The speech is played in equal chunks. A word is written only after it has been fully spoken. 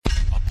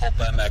Pulp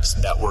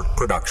MX Network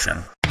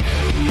production.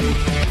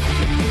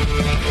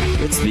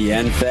 It's the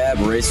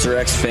NFAB Racer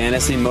X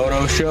Fantasy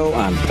Moto Show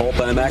on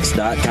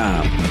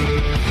PulpMX.com.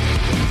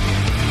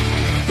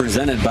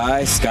 Presented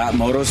by Scott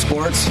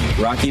Motorsports,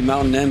 Rocky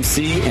Mountain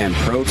MC, and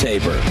Pro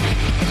Taper.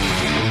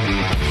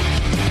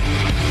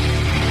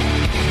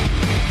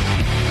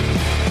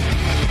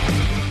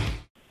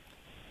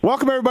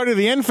 Welcome, everybody, to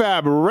the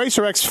NFAB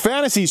Racer X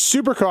Fantasy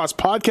Supercross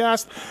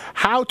podcast.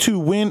 How to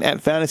win at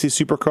Fantasy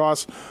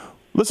Supercross.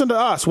 Listen to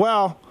us.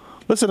 Well,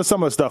 listen to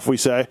some of the stuff we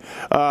say.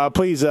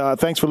 Please,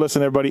 thanks for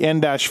listening, everybody.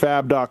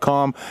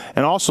 n-fab.com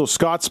and also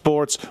Scott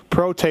Sports,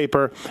 Pro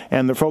Taper,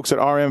 and the folks at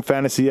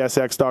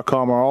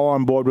rmfantasysx.com are all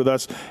on board with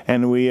us,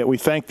 and we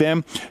thank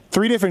them.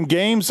 3 different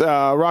games,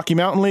 Rocky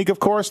Mountain League, of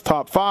course,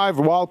 top 5,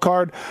 wild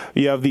card.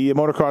 You have the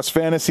Motocross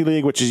Fantasy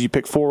League, which is you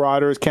pick 4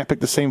 riders, can't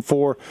pick the same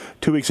 4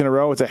 2 weeks in a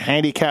row. It's a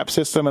handicap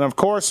system. And, of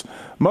course,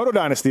 Moto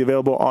Dynasty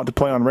available to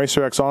play on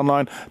Racer X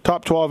Online.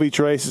 Top 12 each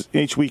race,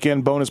 each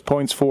weekend, bonus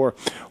points for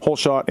whole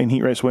shot and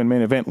heat race win,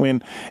 main event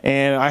win.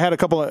 And I had a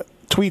couple of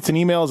tweets and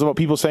emails about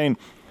people saying,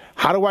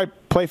 how do I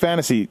play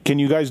fantasy? Can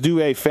you guys do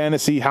a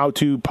fantasy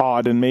how-to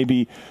pod? And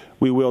maybe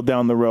we will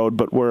down the road,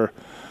 but we're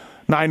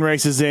 9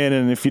 races in,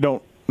 and if you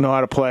don't know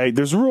how to play,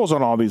 there's rules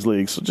on all these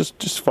leagues, so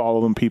just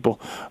follow them, people,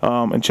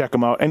 and check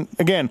them out. And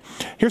again,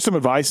 here's some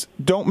advice: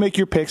 don't make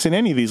your picks in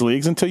any of these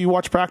leagues until you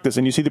watch practice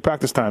and you see the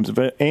practice times.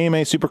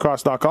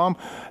 AMASupercross.com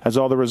has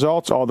all the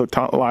results, all the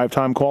live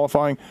time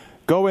qualifying.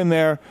 Go in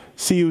there,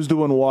 see who's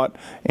doing what,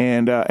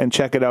 and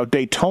check it out.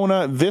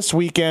 Daytona this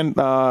weekend.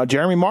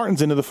 Jeremy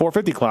Martin's into the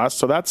 450 class,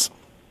 so that's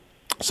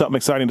something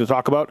exciting to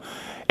talk about.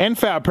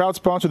 NFAB, proud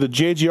sponsor of the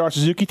JGR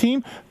Suzuki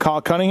team.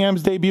 Kyle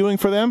Cunningham's debuting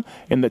for them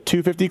in the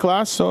 250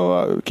 class,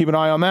 so keep an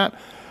eye on that.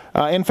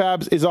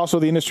 NFAB is also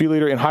the industry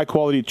leader in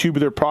high-quality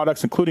tubular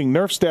products, including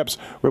Nerf steps,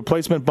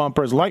 replacement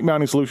bumpers, light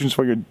mounting solutions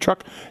for your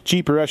truck,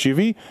 Jeep, or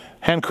SUV.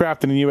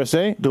 Handcrafted in the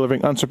USA,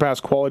 delivering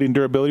unsurpassed quality and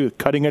durability with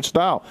cutting-edge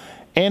style.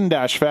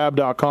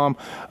 n-fab.com.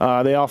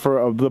 They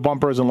offer the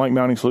bumpers and light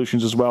mounting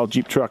solutions as well,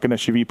 Jeep, truck, and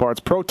SUV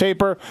parts. Pro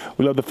Taper,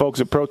 we love the folks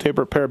at Pro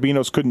Taper.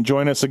 Parabinos couldn't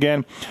join us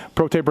again.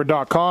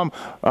 ProTaper.com,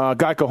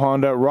 Geico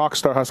Honda,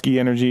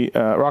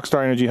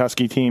 Rockstar Energy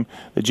Husky team.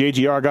 The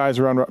JGR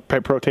guys run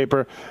Pro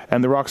Taper,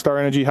 and the Rockstar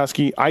Energy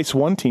Husky Ice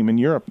One team in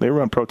Europe, they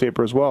run Pro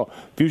Taper as well.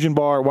 Fusion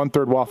bar,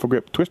 1/3 waffle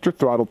grip, twister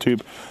throttle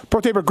tube,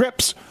 Pro Taper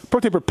grips, Pro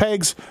Taper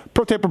pegs,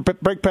 Pro Taper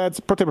brake pads,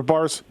 Pro Taper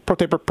bars, Pro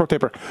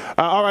Taper.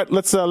 All right,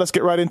 let's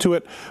get right into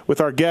it with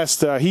our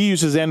guest. He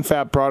uses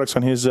NFAB products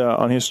on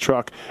his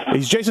truck.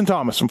 He's Jason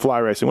Thomas from Fly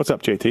Racing. What's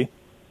up, JT?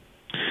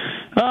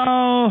 Oh,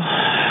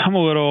 I'm a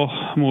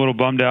little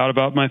bummed out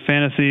about my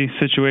fantasy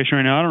situation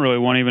right now. I don't really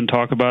want to even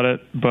talk about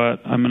it,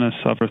 but I'm going to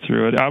suffer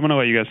through it. I'm going to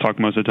let you guys talk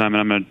most of the time,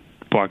 and I'm going to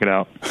block it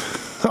out.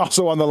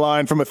 Also on the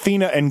line from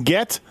Athena and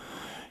Get,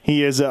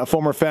 he is a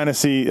former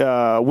fantasy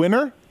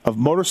winner of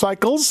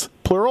motorcycles,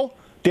 plural,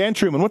 Dan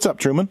Truman. What's up,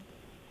 Truman?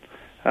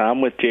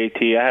 I'm with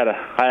JT.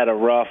 I had a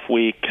rough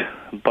week,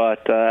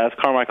 but as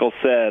Carmichael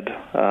said,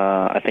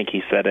 I think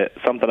he said it,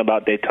 something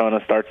about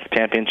Daytona starts the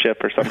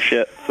championship or some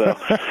shit. So,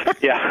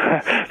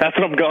 yeah, that's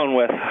what I'm going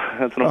with.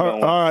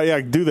 All right,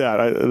 yeah, do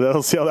that.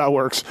 Let's see how that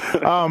works.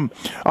 All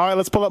right,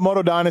 let's pull up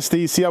Moto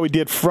Dynasty, see how we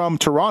did from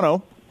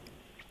Toronto.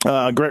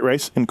 Great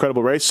race,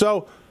 incredible race.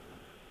 So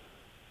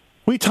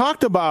we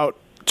talked about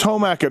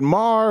Tomac and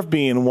Marv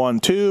being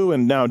 1-2,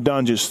 and now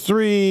Dunge is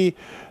 3.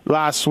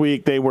 Last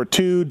week they were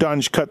 2.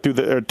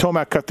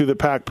 Tomac cut through the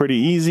pack pretty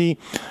easy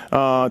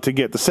to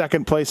get the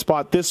second place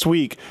spot. This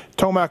week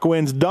Tomac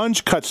wins,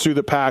 Dunge cuts through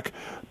the pack,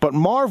 but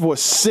Marv was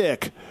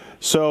sick,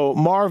 so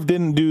Marv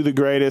didn't do the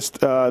greatest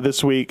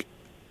this week.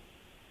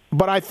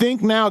 But I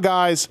think now,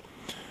 guys,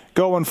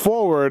 going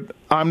forward,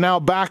 I'm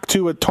now back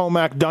to a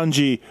Tomac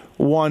Dungy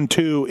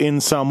 1-2 in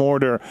some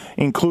order,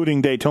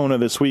 including Daytona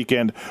this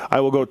weekend.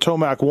 I will go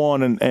Tomac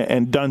 1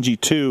 and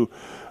Dungy 2.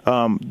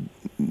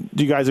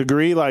 Do you guys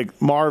agree?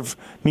 Like, Marv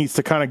needs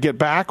to kind of get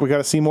back? We got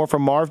to see more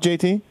from Marv,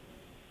 JT?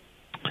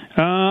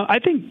 I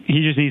think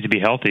he just needs to be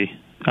healthy.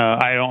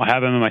 I don't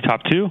have him in my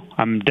top 2.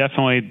 I'm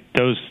definitely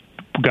those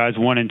guys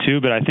 1 and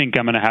 2, but I think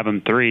I'm going to have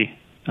him 3.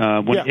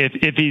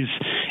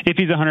 If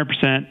he's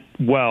 100%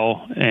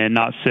 well and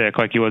not sick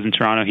like he was in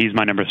Toronto, he's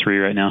my number 3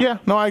 right now. Yeah,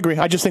 no, I agree.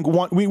 I just think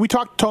we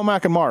talked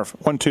Tomac and Marv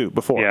 1-2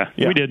 before. Yeah,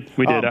 we did.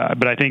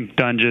 But I think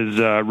Dunge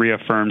has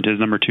reaffirmed his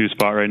number 2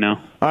 spot right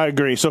now. I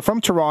agree. So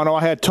from Toronto,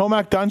 I had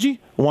Tomac Dungy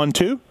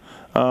 1-2.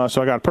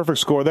 So I got a perfect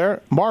score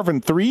there. Marvin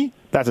 3,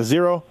 that's a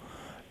 0.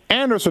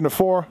 Anderson to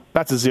 4,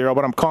 that's a 0.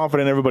 But I'm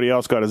confident everybody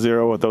else got a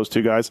 0 with those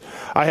 2 guys.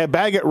 I had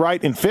Baggett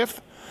Wright in 5th.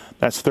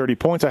 That's 30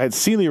 points. I had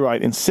Seeley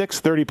Wright in 6th,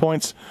 30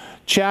 points.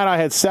 Chad, I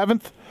had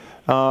 7th.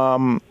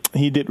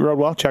 He rode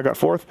well. Chad got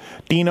 4th.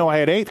 Dino, I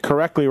had 8th,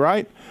 correctly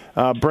right.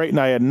 Brayton,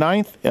 I had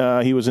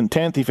 9th. He was in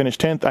 10th. He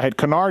finished 10th. I had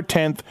Kennard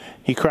 10th.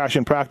 He crashed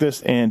in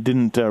practice and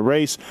didn't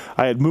race.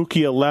 I had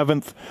Mookie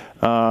 11th.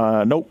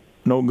 Nope.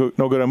 no good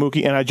on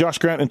Mookie. And I had Josh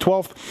Grant in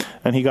 12th,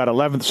 and he got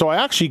 11th. So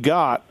I actually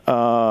got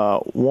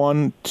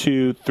 1,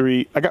 2,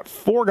 3. I got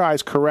 4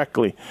 guys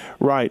correctly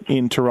right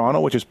in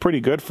Toronto, which is pretty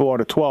good, 4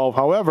 out of 12.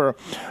 However,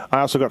 I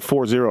also got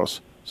 4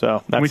 zeros.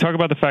 So can we talk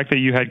about the fact that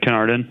you had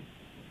Kennard in?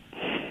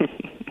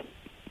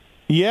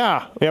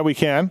 Yeah, we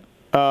can.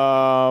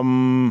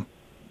 Don't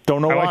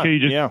know why. I like how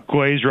you just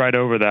glazed right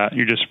over that.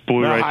 You just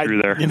blew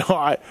through there.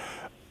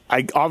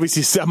 I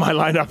obviously set my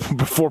lineup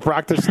before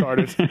practice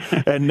started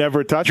and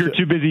never touched it. You're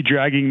too busy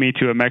dragging me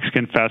to a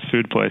Mexican fast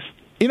food place.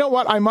 You know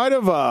what? I might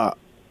have...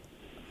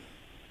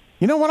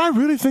 You know what? I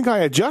really think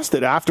I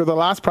adjusted after the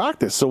last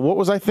practice. So what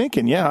was I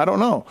thinking? Yeah, I don't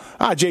know.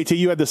 JT,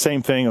 you had the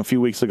same thing a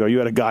few weeks ago. You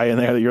had a guy in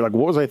there that you're like,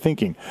 what was I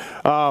thinking?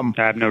 I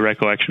have no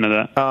recollection of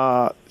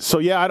that. So,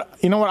 yeah,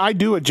 you know what? I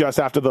do adjust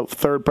after the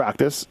third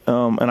practice,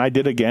 and I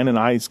did again, and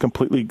I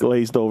completely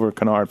glazed over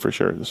Kennard for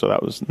sure. So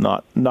that was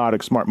not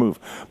a smart move.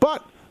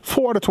 But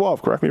 4 out of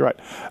 12, correctly right.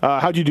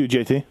 How'd you do,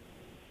 JT?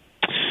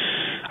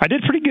 I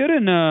did pretty good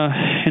in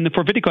the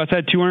 450 class. I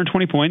had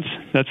 220 points.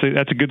 That's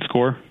a good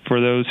score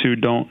for those who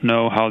don't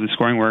know how the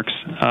scoring works.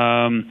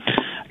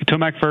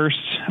 Tomac first.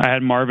 I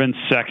had Marvin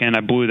second.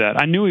 I blew that.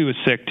 I knew he was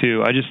sick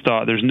too. I just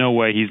thought there's no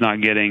way he's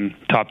not getting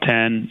top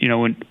 10. You know,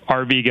 when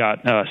RV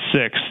got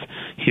 6th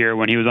here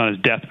when he was on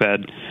his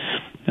deathbed.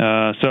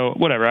 So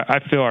whatever, I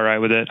feel all right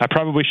with it. I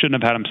probably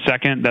shouldn't have had him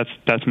second.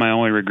 That's my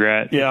only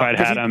regret. Yeah, if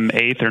I'd had him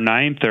 8th or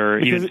 9th or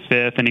even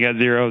 5th and he got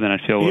 0, then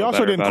I'd feel a little better. He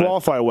also didn't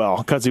qualify it. Well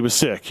because he was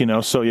sick,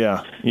 So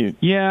yeah.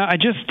 Yeah, I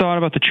just thought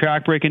about the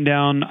track breaking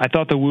down. I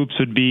thought the whoops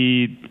would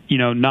be,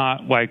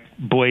 not like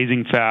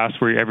blazing fast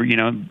where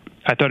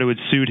I thought it would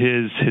suit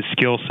his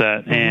skill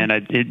set, and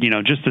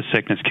just the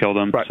sickness killed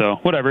him. Right. So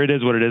whatever, it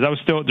is what it is.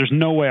 There's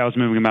no way I was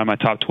moving him out of my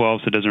top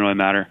 12, so it doesn't really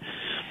matter.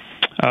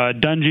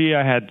 Dungy,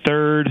 I had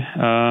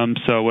 3rd,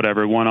 so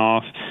whatever, 1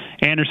 off.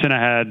 Anderson,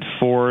 I had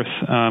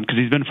 4th, because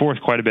he's been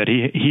 4th quite a bit.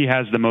 He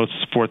has the most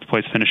 4th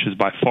place finishes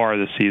by far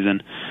this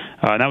season.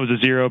 And that was a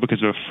 0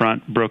 because of a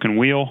front broken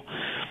wheel.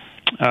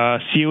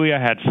 Sealy, I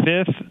had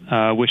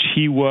 5th, which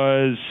he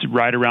was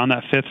right around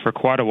that 5th for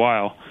quite a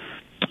while.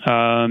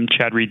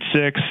 Chad Reed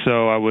 6th,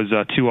 so I was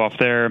 2 off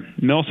there.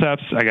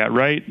 Millsaps, I got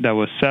right. That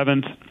was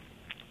 7th.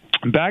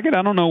 Baggett,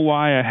 I don't know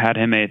why I had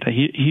him 8th.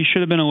 He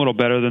should have been a little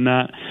better than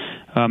that.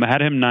 I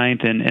had him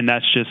 9th, and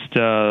that's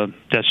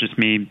just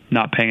me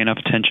not paying enough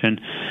attention.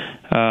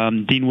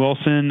 Dean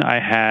Wilson, I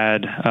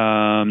had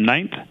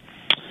 9th,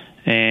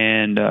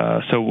 and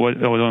so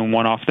I was only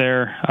 1 off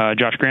there.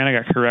 Josh Grant,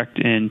 I got correct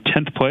in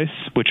 10th place,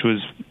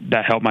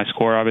 that helped my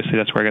score. Obviously,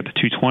 that's where I got the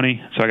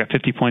 220. So I got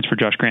 50 points for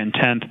Josh Grant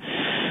in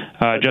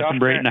 10th. Justin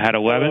Brayton, I had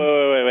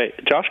 11th.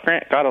 Wait. Josh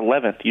Grant got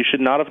 11th. You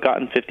should not have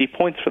gotten 50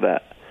 points for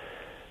that.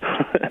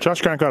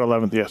 Josh Grant got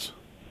 11th, yes.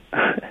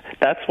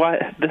 That's why.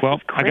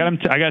 I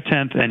got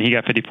 10th, and he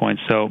got 50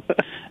 points. So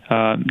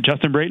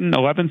Justin Brayton,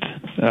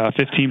 11th,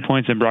 15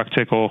 points, and Brock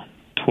Tickle,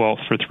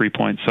 12th for 3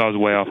 points. So I was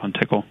way off on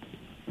Tickle.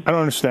 I don't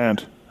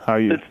understand how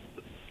you...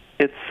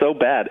 It's so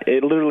bad.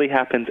 It literally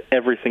happens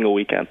every single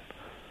weekend.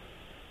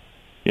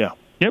 Yeah.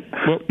 Yep.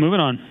 Well, moving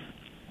on.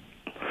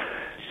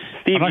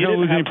 Steve, I'm not going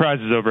to lose any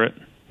prizes over it.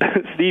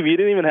 Steve, you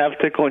didn't even have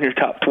Tickle in your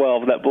top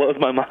 12. That blows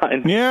my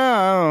mind. Yeah,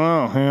 I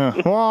don't know.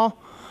 Yeah. Well...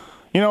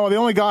 the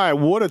only guy I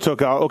would have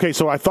took out... Okay,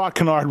 so I thought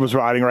Kennard was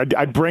riding, or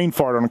I brain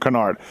farted on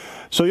Kennard.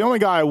 So the only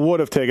guy I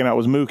would have taken out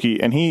was Mookie,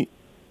 and he...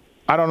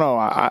 I don't know.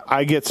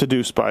 I get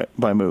seduced by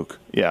Mook.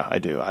 Yeah, I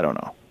do. I don't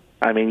know.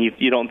 I mean,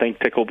 you don't think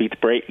Tickle beats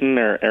Brayton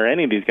or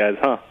any of these guys,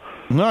 huh?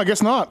 No, I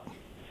guess not.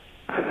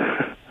 All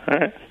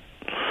right.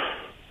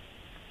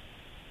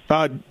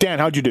 Dan,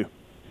 how'd you do?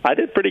 I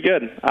did pretty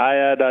good. I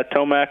had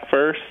Tomac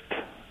first.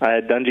 I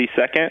had Dungy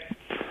second.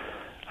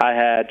 I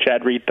had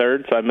Chad Reed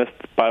third, so I missed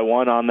by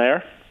 1 on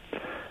there.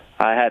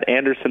 I had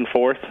Anderson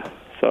 4th,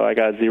 so I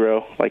got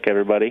 0 like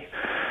everybody.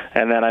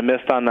 And then I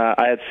missed on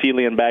I had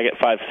Sealy and Baggett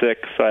 5-6,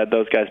 so I had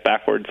those guys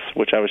backwards,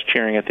 which I was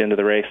cheering at the end of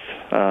the race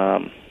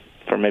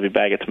for maybe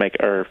Baggett to make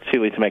or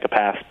Sealy to make a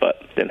pass, but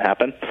didn't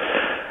happen.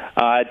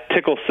 I had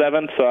Tickle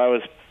 7th, so I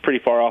was pretty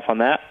far off on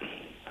that.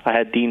 I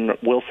had Dean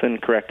Wilson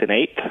correct in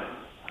 8th.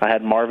 I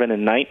had Marvin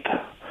in 9th.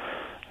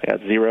 I got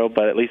 0,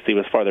 but at least he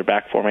was farther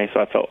back for me, so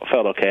I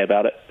felt okay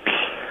about it.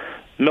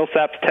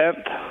 Millsap's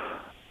 10th.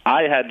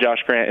 I had Josh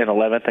Grant in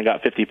 11th and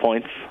got 50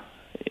 points.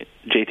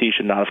 JT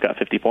should not have got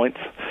 50 points.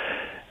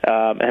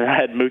 And I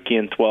had Mookie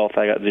in 12th.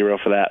 I got 0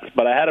 for that.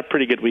 But I had a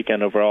pretty good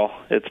weekend overall.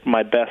 It's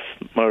my best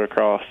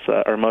motocross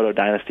or Moto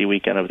Dynasty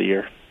weekend of the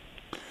year.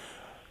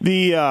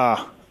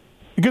 The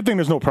good thing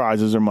there's no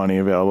prizes or money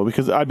available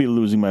because I'd be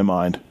losing my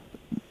mind.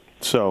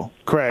 So,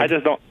 Craig. I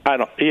just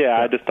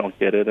don't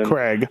get it. And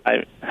Craig.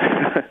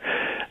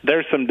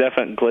 There's some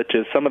definite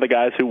glitches. Some of the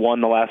guys who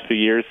won the last few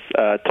years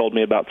told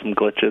me about some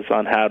glitches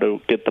on how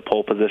to get the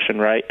pole position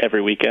right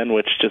every weekend,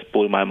 which just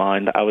blew my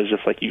mind. I was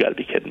just like, you got to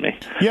be kidding me.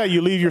 Yeah,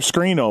 you leave your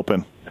screen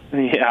open.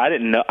 Yeah, I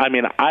didn't know. I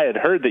mean, I had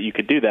heard that you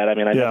could do that. I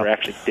mean, I never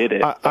actually did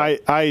it.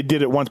 I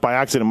did it once by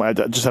accident. I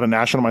just had a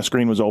national, my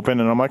screen was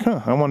open, and I'm like,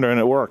 I wonder, and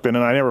it worked. And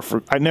then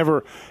I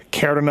never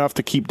cared enough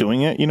to keep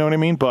doing it, you know what I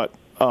mean? But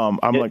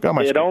I'm like, oh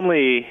my.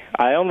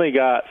 I only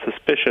got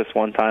suspicious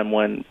one time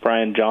when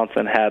Brian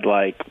Johnson had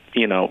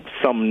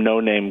some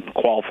no-name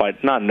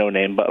qualified, not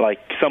no-name, but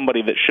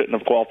somebody that shouldn't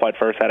have qualified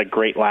first had a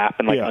great lap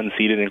and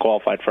unseated and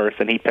qualified first,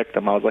 and he picked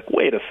him. I was like,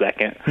 wait a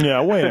second.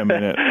 Yeah, wait a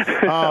minute.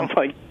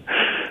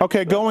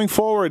 Okay, going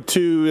forward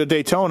to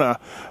Daytona,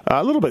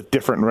 a little bit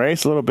different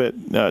race, a little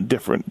bit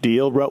different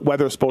deal.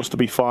 Weather's supposed to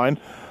be fine.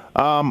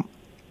 I'll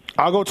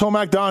go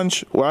Tomac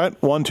Dunge.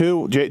 What?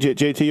 1-2.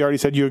 JT already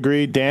said you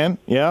agreed. Dan?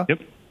 Yeah?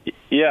 Yep.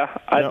 Yeah,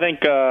 I think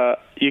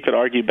you could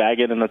argue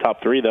Baggett in the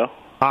top 3, though.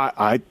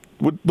 I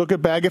would look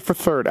at Baggett for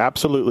third,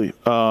 absolutely.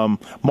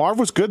 Marv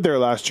was good there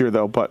last year,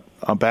 though, but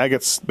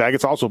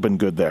Baggett's also been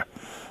good there.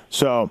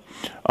 So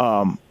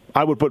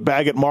I would put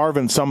Baggett, Marv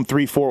in some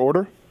 3-4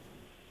 order,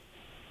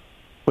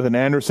 with an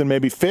Anderson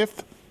maybe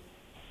fifth.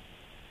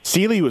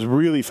 Seeley was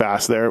really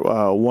fast there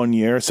 1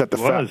 year.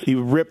 He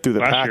ripped through the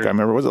pack. Year. I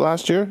remember. Was it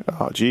last year?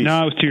 Oh, geez.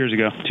 No, it was 2 years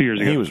ago. 2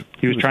 years ago.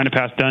 He was trying to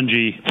pass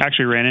Dungey.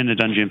 Actually ran into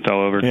Dungey and fell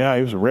over. Yeah,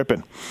 he was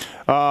ripping.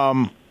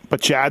 But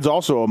Chad's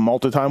also a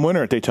multi-time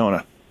winner at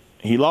Daytona.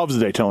 He loves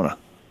Daytona.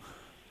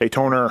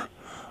 Daytona.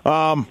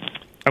 I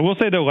will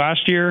say, though,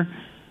 last year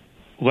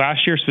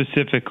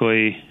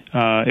specifically,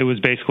 it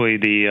was basically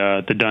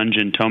the Dunge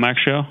and Tomac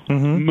show.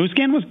 Mm-hmm.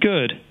 Musquin was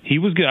good. He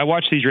was good. I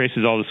watched these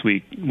races all this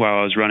week while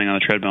I was running on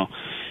the treadmill.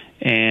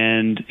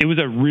 And it was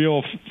a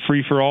real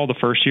free-for-all the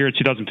first year,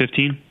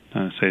 2015.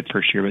 I say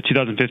first year, but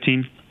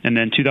 2015. And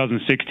then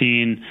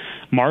 2016,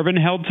 Marvin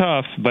held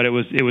tough, but it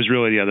was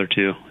really the other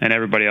two. And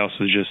everybody else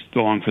was just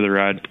along for the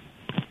ride.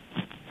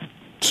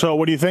 So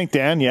what do you think,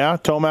 Dan? Yeah,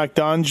 Tomac,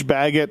 Dunge,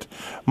 Baggett,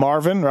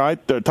 Marvin,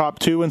 right? The top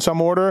 2 in some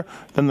order,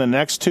 then the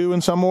next 2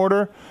 in some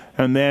order,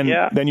 and then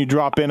you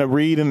drop in a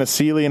Reed and a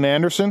Seeley and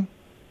Anderson?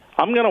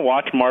 I'm going to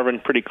watch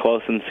Marvin pretty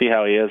close and see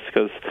how he is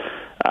because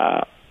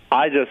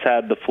I just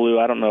had the flu.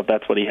 I don't know if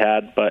that's what he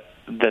had, but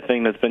the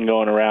thing that's been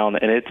going around,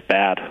 and it's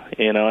bad,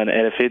 and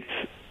if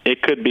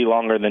it could be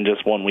longer than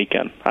just one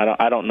weekend.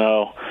 I don't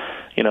know.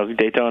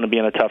 Daytona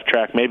being a tough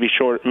track, maybe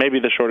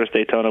the shortest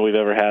Daytona we've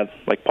ever had,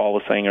 like Paul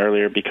was saying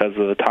earlier, because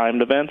of the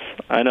timed events.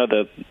 I know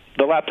the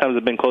lap times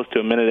have been close to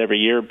a minute every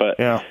year, but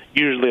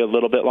usually a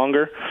little bit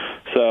longer.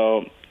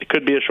 So it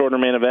could be a shorter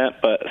main event,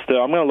 but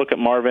still, I'm going to look at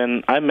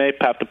Marvin. I may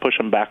have to push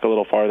him back a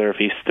little farther if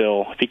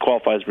he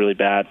qualifies really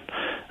bad.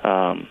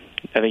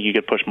 I think you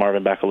could push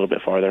Marvin back a little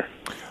bit farther.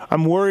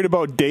 I'm worried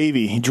about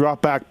Davey. He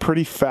dropped back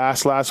pretty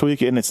fast last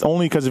week, and it's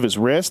only because of his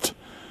wrist.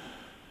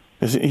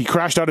 He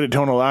crashed out at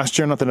Daytona last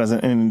year. Nothing has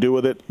anything to do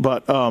with it.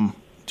 But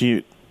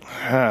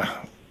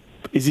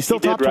is he still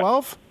top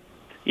 12?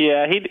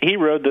 Yeah, he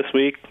rode this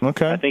week.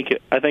 Okay. I think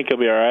he'll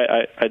be all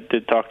right. I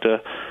did talk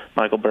to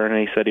Michael Byrne,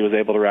 and he said he was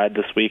able to ride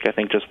this week, I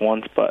think just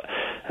once. But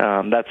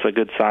that's a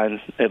good sign,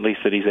 at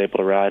least, that he's able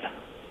to ride.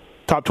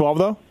 Top 12,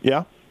 though?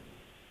 Yeah?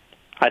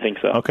 I think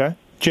so. Okay.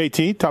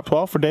 JT, top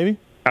 12 for Davey?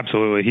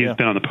 Absolutely. He's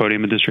been on the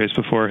podium at this race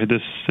before.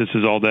 This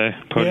is all day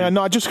podium. Yeah,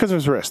 no, just because of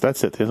his wrist.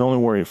 That's it. His only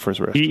worry for his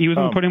wrist. He was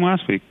on the podium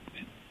last week.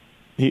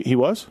 He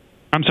was?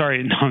 I'm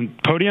sorry,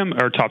 podium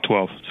or top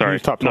 12? Sorry,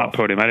 top 12. Not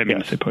podium. I didn't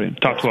mean to say podium.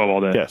 Top 12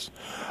 all day. Yes.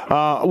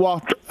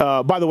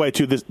 By the way,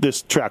 too,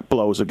 this track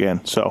blows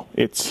again, so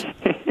it's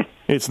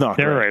not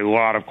There great. are a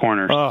lot of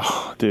corners.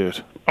 Oh,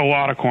 dude. A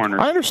lot of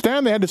corners. I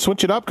understand they had to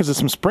switch it up because of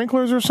some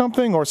sprinklers or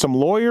something, or some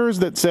lawyers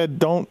that said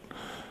don't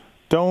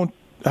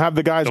have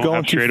the guys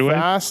going too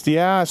fast.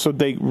 Yeah, so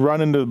they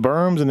run into the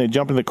berms and they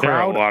jump in the crowd.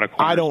 There are a lot of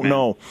corners, I don't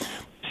know.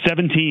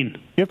 17.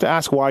 You have to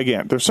ask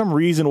Wygant. There's some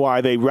reason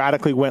why they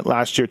radically went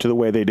last year to the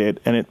way they did,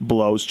 and it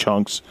blows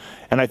chunks.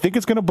 And I think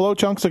it's going to blow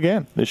chunks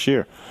again this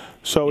year.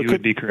 So you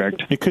would be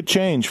correct. It could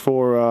change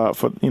for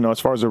as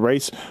far as the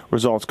race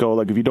results go.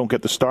 Like if you don't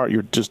get the start,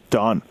 you're just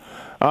done.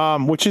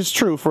 Which is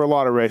true for a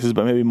lot of races,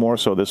 but maybe more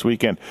so this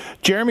weekend.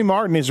 Jeremy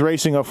Martin is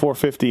racing a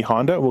 450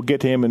 Honda. We'll get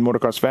to him in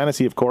Motocross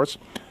Fantasy, of course.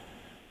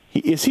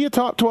 Is he a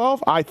top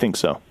 12? I think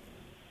so.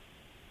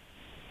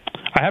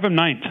 I have him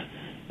 9th.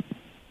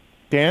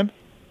 Dan?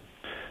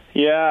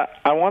 Yeah,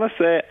 I want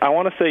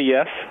to say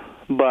yes,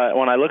 but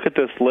when I look at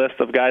this list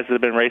of guys that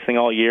have been racing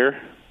all year,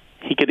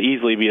 he could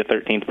easily be a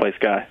 13th place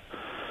guy.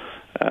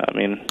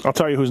 I'll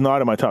tell you who's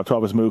not in my top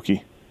 12 is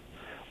Mookie.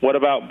 What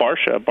about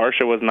Barsha?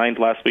 Barsha was 9th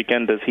last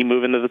weekend. Does he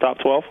move into the top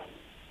 12?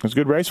 It's a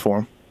good race for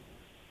him.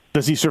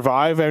 Does he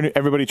survive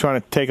everybody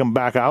trying to take him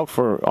back out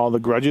for all the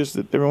grudges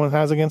that everyone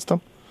has against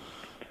him?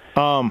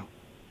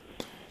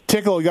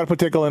 Tickle, you got to put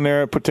Tickle in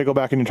there, put Tickle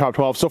back in your top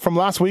 12. So from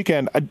last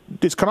weekend,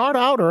 is Kennard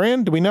out or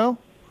in? Do we know?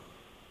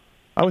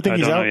 I would think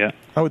he's out. Yet.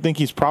 I would think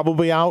he's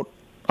probably out.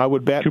 I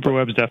would bet. Cooper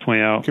Webb's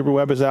definitely out. Cooper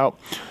Webb is out.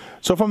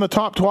 So from the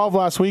top 12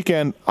 last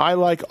weekend, I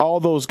like all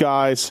those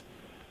guys,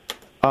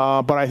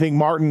 but I think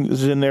Martin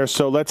is in there.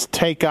 So let's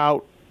take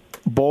out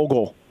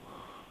Bogle.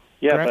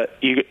 Yeah, right?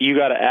 But you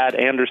got to add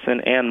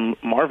Anderson and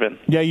Marvin.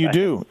 Yeah, you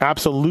do.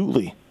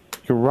 Absolutely.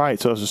 You're right.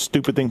 So it's a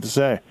stupid thing to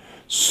say.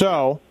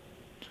 So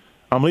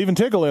I'm leaving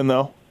Tickle in,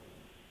 though.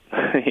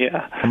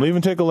 Yeah. I'm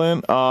leaving Tickle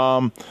in.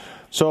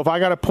 So if I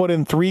got to put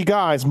in 3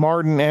 guys,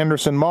 Martin,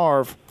 Anderson,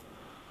 Marv,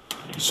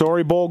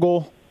 sorry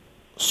Bogle,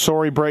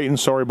 sorry Brayton,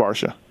 sorry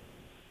Barsha.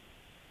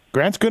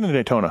 Grant's good in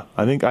Daytona.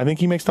 I think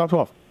he makes top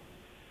 12.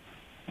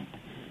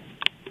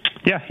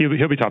 Yeah,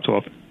 he'll be top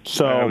 12.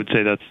 So I would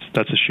say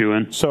that's a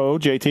shoe-in. So,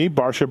 JT,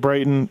 Barsha,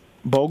 Brayton,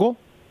 Bogle?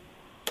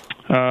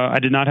 I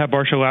did not have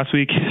Barsha last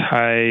week.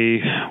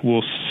 I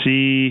will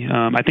see.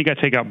 I think I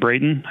take out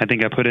Brayton. I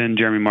think I put in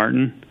Jeremy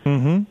Martin.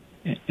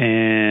 Mm-hmm.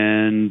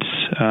 And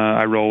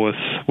I roll with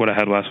what I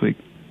had last week.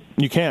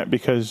 You can't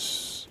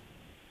because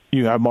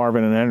you have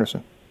Marvin and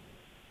Anderson.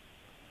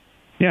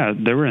 Yeah,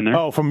 they were in there.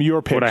 Oh, from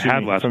your picks. What I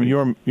had last week.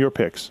 From your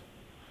picks.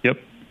 Yep.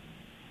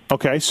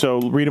 Okay, so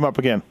read them up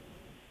again.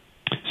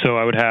 So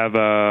I would have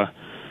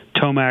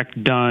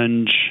Tomac,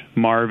 Dunge,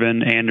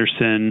 Marvin,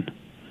 Anderson,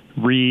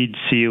 Reed,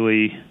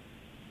 Seeley.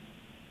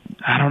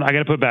 I got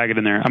to put Baggett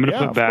in there. I'm going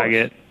to put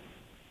Baggett.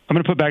 I'm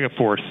going to put Baggett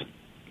fourth.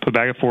 Put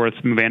Baggett fourth.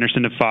 Move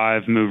Anderson to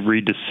 5. Move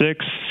Reed to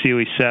 6.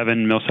 Seeley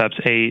 7. Millsap's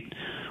 8.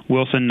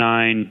 Wilson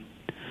 9.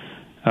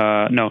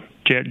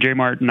 J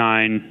Mart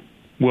 9.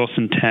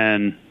 Wilson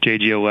 10.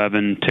 JG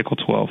 11. Tickle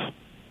 12.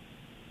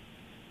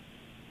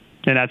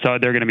 And that's all.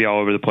 They're going to be all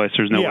over the place.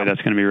 There's no way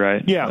that's going to be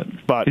right. Yeah,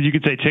 but you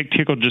could say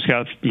Tickle just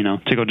got on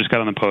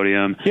the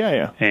podium.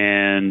 Yeah.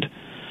 And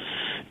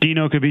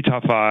Dino could be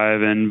top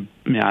 5, and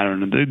I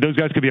don't know. Those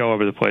guys could be all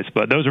over the place.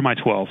 But those are my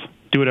 12.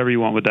 Do whatever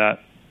you want with that.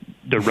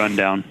 The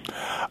rundown.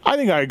 I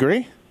think I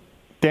agree.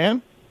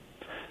 Dan?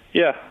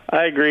 Yeah,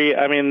 I agree.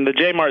 I mean, the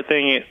J Mart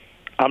thing,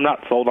 I'm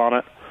not sold on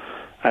it.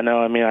 I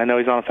know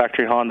he's on a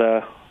factory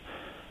Honda.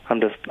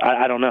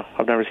 I don't know.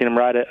 I've never seen him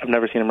ride it. I've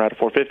never seen him ride a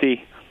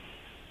 450.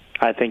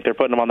 I think they're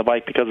putting him on the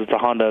bike because it's a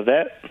Honda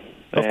Vet.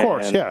 Of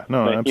course, yeah.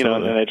 No,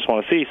 absolutely. And they just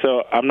want to see.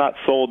 So I'm not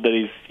sold that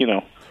he's,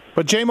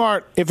 But J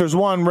Mart, if there's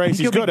one race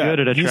he's good at,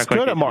 he's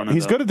good at Daytona.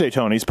 He's good at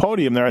Daytona. He's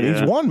podium there. Yeah.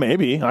 He's won,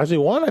 maybe. Has he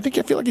won? I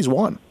feel like he's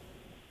won.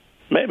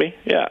 Maybe,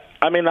 yeah.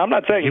 I mean, I'm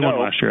not saying he won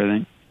last year, I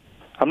think.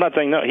 I'm not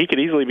saying no. He could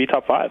easily be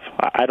top 5.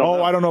 I don't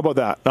know. I don't know about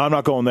that. No, I'm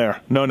not going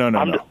there. No.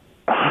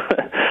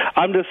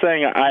 I'm just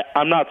saying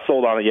I'm not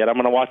sold on it yet. I'm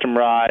going to watch him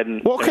ride.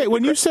 Okay,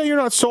 when you say you're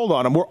not sold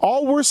on him,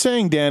 all we're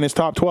saying, Dan, is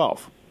top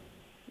 12.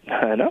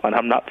 I know, and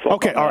I'm not sold on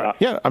Okay, all right.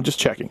 Yeah, I'm just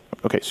checking.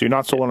 Okay, so you're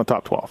not sold on the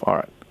top 12. All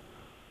right.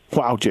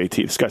 Wow,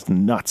 JT, this guy's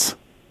nuts.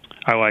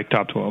 I like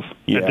top 12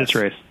 at this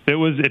race.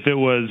 If it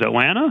was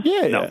Atlanta?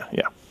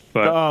 Yeah.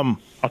 But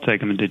I'll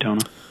take him in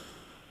Daytona.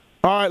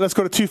 All right, let's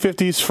go to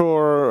 250s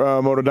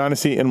for Moto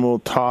Dynasty, and we'll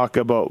talk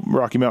about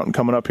Rocky Mountain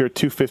coming up here.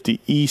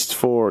 250 East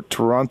for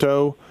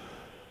Toronto.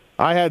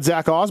 I had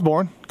Zach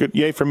Osborne. Good,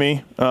 yay for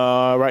me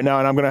right now,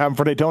 and I'm going to have him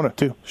for Daytona,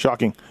 too.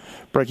 Shocking.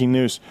 Breaking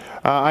news.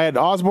 I had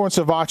Osborne,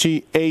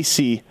 Savacci,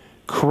 AC,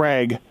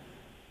 Craig,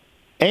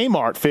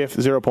 Amart, 5th,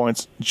 0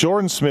 points.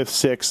 Jordan Smith,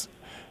 6th.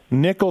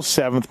 Nichols,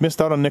 7th.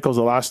 Missed out on Nichols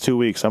the last 2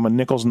 weeks. I'm a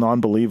Nichols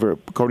non-believer,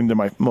 according to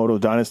my Moto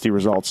Dynasty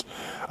results.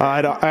 I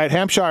had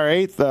Hampshire,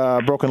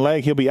 8th, broken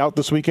leg. He'll be out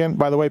this weekend,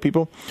 by the way,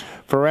 people.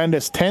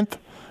 Ferrandis, 10th.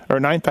 Or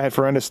 9th, I had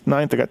Ferrandis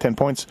 9th. I got 10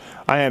 points.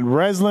 I had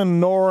Reslin,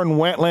 Noren,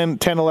 Wentland,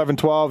 10, 11,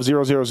 12,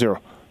 0, 0,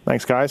 0.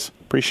 Thanks, guys.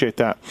 Appreciate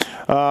that.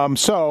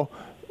 So,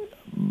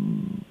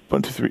 1, 2,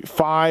 3,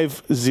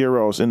 5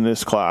 zeros in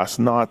this class.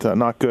 Not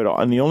good.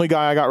 And the only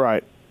guy I got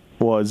right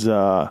was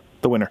the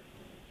winner,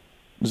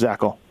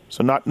 Zachel.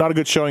 So not a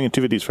good showing in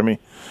 250s for me.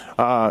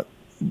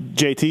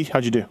 JT,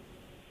 how'd you do?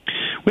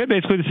 We had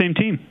basically the same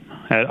team.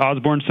 Had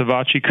Osborne,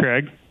 Savacci,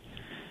 Craig,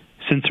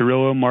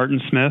 Cincerillo,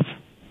 Martin, Smith,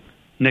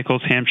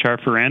 Nichols, Hampshire,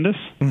 Ferrandis.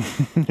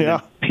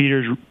 Yeah.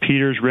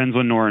 Peters,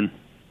 Rensland, Noren.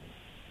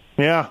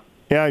 Yeah,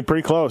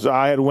 pretty close.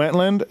 I had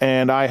Wentland,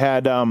 and I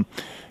had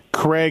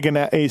Craig and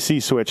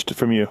AC switched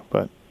from you.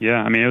 But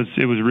yeah, I mean,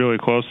 it was really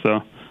close,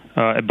 though.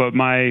 But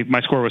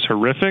my score was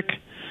horrific,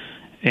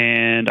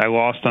 and I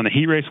lost on the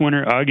heat race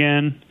winner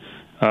again.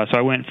 So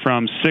I went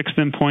from 6th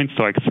in points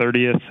to like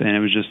 30th, and it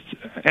was just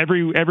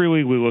every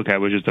week we look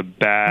at was just a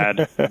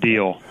bad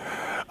deal.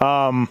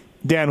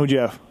 Dan, who'd you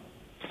have?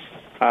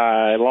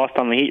 I lost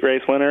on the heat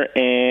race winner,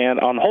 and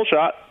on the whole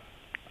shot,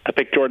 I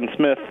picked Jordan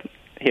Smith.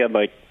 He's a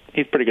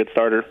pretty good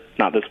starter.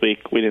 Not this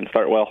week. We didn't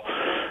start well.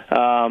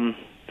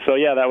 So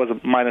yeah, that was a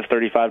minus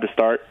 35 to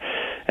start.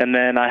 And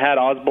then I had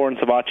Osborne,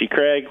 Savacci,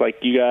 Craig, like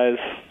you guys.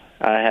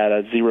 I had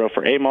a 0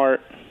 for Amart.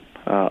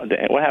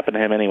 What happened to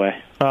him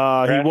anyway? He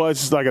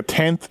was like a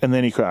 10th, and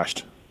then he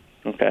crashed.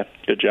 Okay,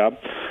 good job.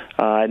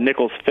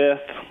 Nichols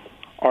 5th,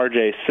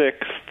 RJ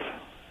 6th.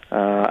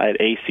 I had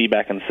AC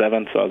back in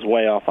 7th, so I was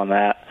way off on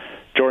that.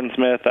 Jordan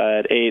Smith, I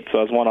had 8th, so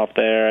I was 1 off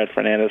there. I had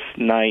Fernandez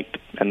 9th,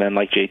 and then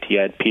like JT,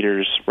 I had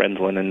Peters,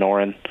 Rensland, and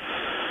Noren.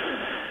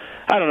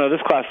 I don't know.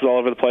 This class is all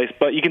over the place,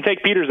 but you can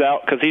take Peters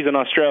out because he's in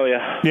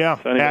Australia. Yeah,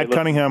 so add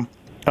Cunningham.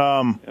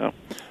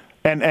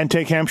 And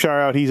take Hampshire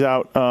out. He's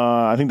out.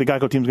 I think the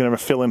Geico team's going to have a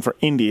fill-in for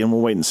Indy, and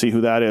we'll wait and see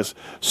who that is.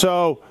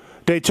 So,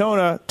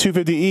 Daytona,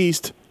 250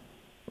 East.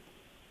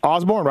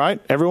 Osborne, right?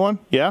 Everyone?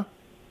 Yeah?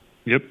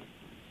 Yep.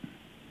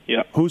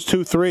 Who's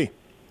 2-3?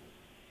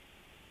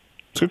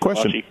 It's a good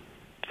question.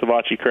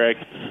 Savacci, Craig.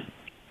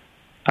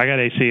 I got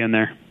AC in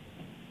there.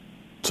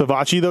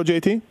 Savacci, though,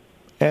 JT?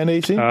 And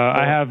AC?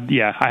 I have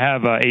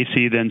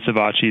AC, then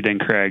Savacci, then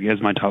Craig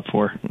as my top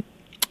 4.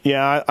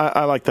 Yeah,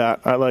 I like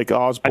that. I like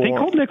Osborne. I think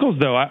Colt Nichols,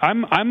 though.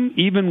 I'm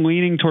even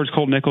leaning towards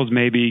Colt Nichols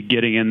maybe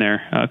getting in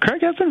there.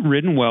 Craig hasn't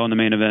ridden well in the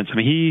main events. I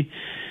mean,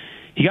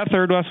 he got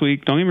third last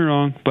week. Don't get me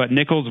wrong, but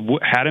Nichols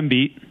had him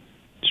beat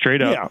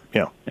straight up.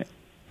 Yeah.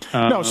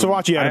 No,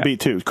 Savatgy had him beat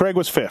too. Craig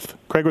was fifth.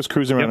 Craig was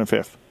cruising around in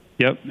fifth.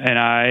 Yep,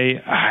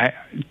 and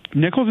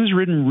Nichols has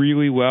ridden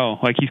really well.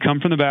 Like, he's come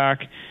from the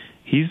back.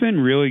 He's been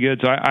really good.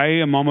 So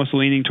I am almost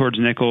leaning towards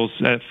Nichols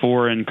at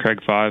 4 and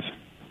Craig 5.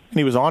 And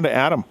he was on to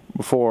Adam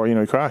before,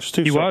 he crashed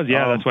too. He was,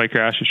 yeah. That's why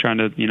Crash was trying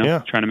to,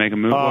 trying to make a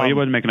move. Well, he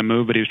wasn't making a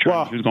move, but he was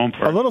going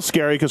for it. A little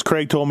scary because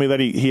Craig told me that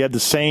he had the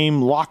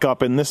same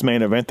lockup in this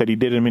main event that he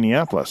did in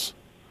Minneapolis.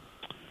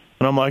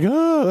 And I'm like,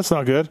 oh, that's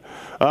not good.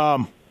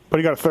 But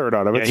he got a third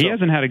out of it. Yeah, he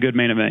hasn't had a good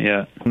main event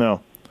yet.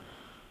 No.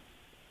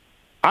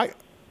 I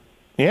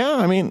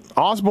mean,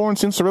 Osborne,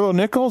 Cianciarulo,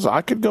 Nichols,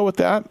 I could go with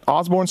that.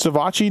 Osborne,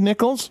 Savatgy,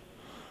 Nichols.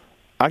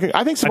 I think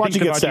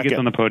Savatgy gets second. Gets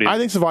on the podium. I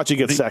think Savatgy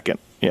gets second.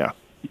 Yeah.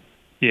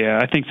 Yeah,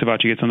 I think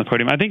Savatgy gets on the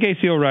podium. I think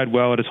AC will ride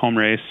well at his home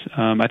race.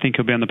 I think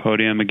he'll be on the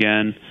podium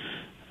again.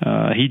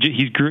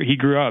 He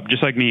grew up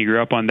just like me. He grew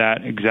up on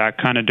that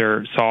exact kind of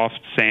dirt, soft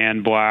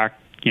sand, black,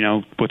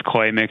 with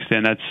clay mixed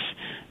in. That's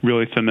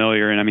really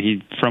familiar. And I mean,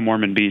 he's from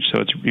Ormond Beach,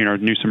 so it's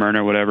New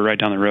Smyrna or whatever, right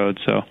down the road.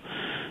 So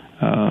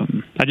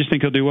I just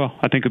think he'll do well.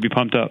 I think he'll be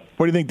pumped up.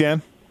 What do you think,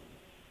 Dan?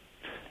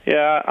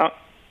 Yeah,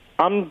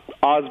 I'm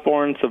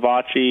Osborne,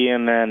 Savatgy,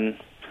 and then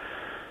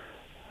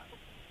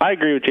I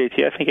agree with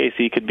JT. I think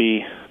AC could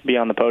be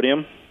on the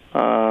podium,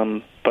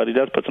 but he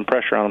does put some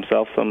pressure on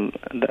himself.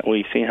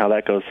 We've seen how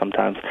that goes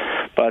sometimes.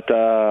 But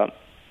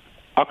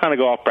I'll kind of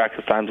go off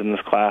practice times in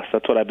this class.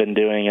 That's what I've been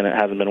doing, and it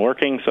hasn't been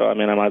working. So I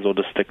mean, I might as well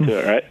just stick to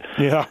it, right?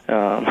 Yeah.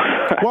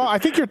 Well, I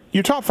think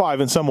you're top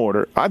 5 in some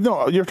order.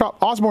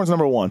 Osborne's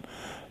number 1.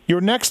 Your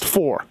next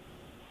 4: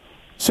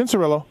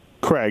 Cianciarulo,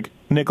 Craig,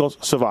 Nichols,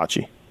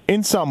 Savatgy,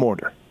 in some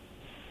order.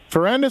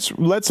 Ferrandis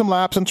led some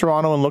laps in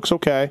Toronto and looks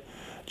okay.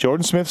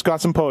 Jordan Smith's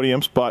got some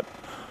podiums, but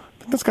I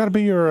think that's got to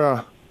be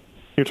your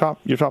top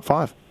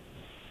 5.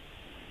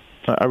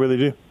 I really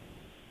do.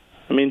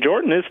 I mean,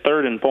 Jordan is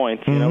third in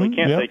points. We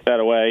can't take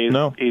that away.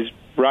 He's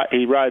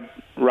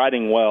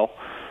riding well,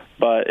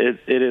 but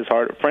it is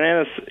hard.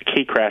 Fernandez,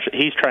 he crashed.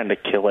 He's trying to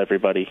kill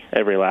everybody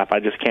every lap.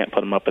 I just can't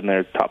put him up in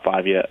their top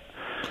 5 yet.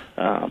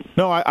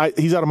 No,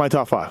 he's out of my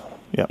top 5.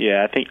 Yeah.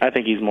 Yeah, I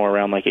think he's more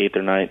around like 8th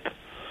or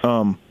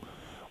 9th.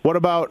 What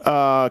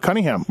about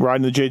Cunningham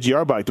riding the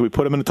JGR bike? Do we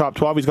put him in the top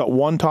 12? He's got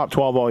one top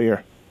 12 all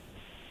year.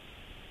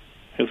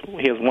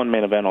 He has one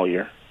main event all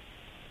year.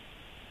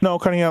 No,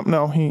 Cunningham.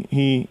 No,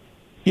 he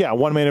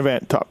one main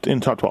event top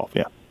 12.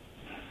 Yeah.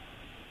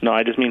 No,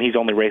 I just mean he's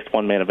only raced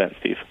one main event,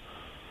 Steve.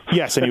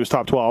 Yes, and he was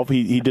top 12.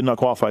 He did not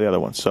qualify the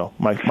other ones, so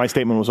my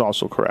statement was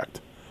also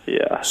correct.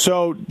 Yeah.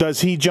 So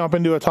does he jump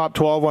into a top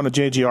 12 on a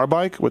JGR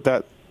bike with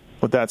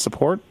that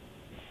support?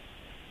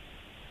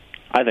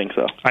 I think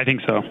so.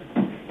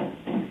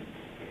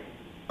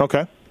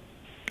 Okay.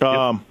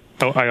 I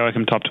like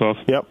him top 12.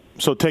 Yep.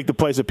 So take the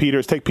place of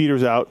Peters. Take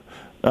Peters out.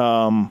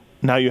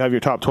 Now you have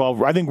your top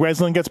 12. I think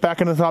Breslin gets back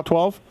into the top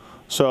 12.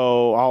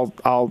 So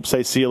I'll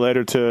say see you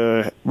later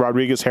to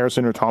Rodriguez,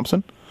 Harrison, or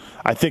Thompson.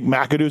 I think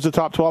McAdoo's a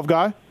top 12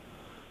 guy.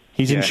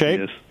 He's in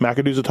shape.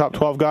 McAdoo's a top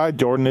 12 guy.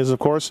 Jordan is, of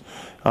course.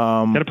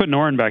 Got to put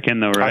Noren back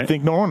in, though, right? I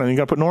think Noren. And you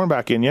got to put Noren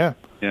back in, yeah.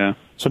 Yeah.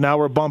 So now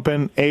we're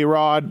bumping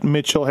A-Rod,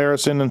 Mitchell,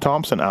 Harrison, and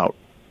Thompson out.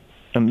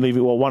 And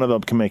leaving, one of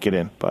them can make it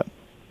in, but...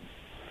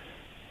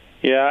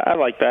 Yeah, I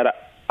like that.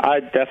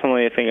 I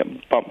definitely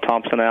think bump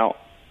Thompson out.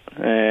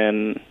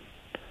 And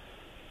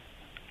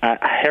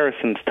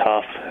Harrison's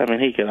tough. I mean,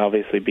 he can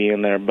obviously be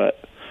in there,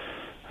 but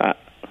I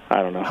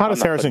don't know. How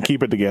does Harrison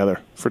keep it together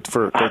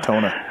for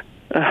Daytona?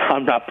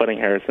 I'm not putting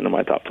Harrison in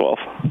my top 12.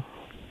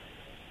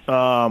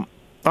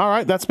 All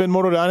right, that's been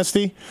Moto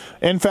Dynasty.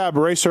 NFAB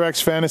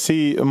RacerX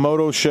Fantasy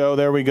Moto Show.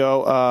 There we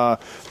go.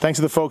 Thanks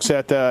to the folks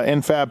at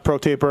NFAB Pro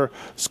Taper,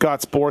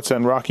 Scott Sports,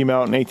 and Rocky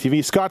Mountain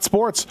ATV. Scott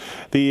Sports,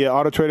 the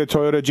Auto Trader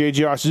Toyota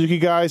JGR Suzuki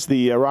guys,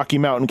 the Rocky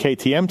Mountain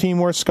KTM team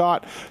wears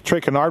Scott,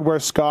 Trey Kennard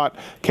wears Scott,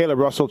 Caleb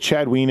Russell,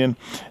 Chad Weenan,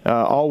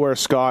 all wear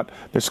Scott.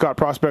 Their Scott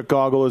Prospect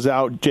goggle is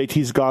out,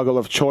 JT's goggle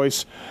of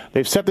choice.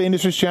 They've set the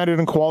industry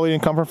standard in quality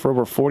and comfort for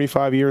over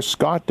 45 years.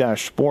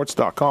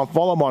 Scott-sports.com.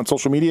 Follow them on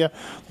social media.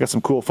 They got some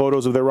cool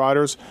photos of their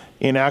riders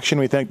in action.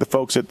 We thank the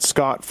folks at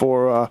Scott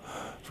for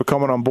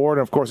coming on board,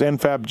 and of course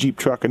NFAB Jeep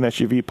Truck and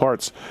SUV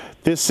Parts.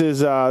 This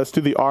is let's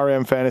do the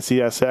RM Fantasy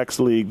SX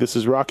League. This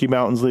is Rocky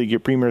Mountains League, your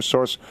premier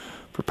source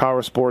for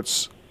power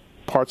sports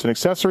parts and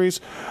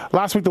accessories.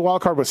 Last week the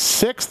wild card was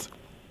 6th.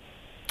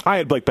 I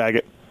had Blake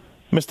Baggett,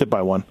 missed it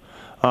by 1.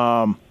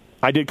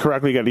 I did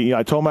correctly get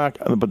Eli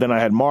Tomac, but then I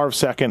had Marv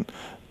 2nd,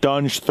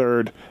 Dunge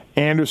 3rd,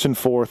 Anderson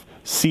 4th,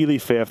 Seeley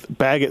 5th,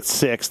 Baggett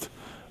 6th.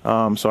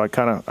 So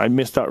I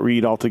missed out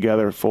Reed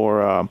altogether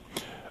for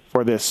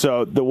this.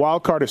 So the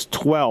wild card is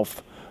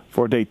 12th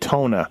for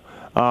Daytona.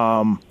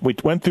 We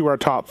went through our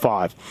top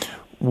 5.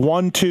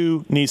 1,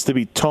 2 needs to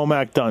be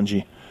Tomac,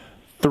 Dungey.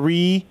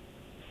 3,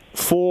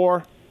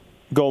 4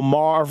 go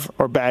Marv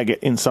or Baggett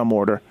in some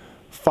order.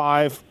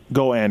 5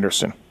 go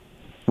Anderson.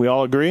 We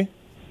all agree?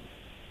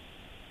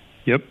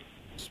 Yep.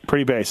 It's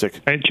pretty basic.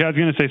 Hey, Chad's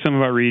going to say something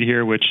about Reed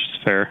here, which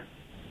is fair.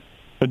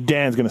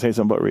 Dan's going to say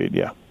something about Reed,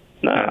 yeah.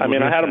 No, I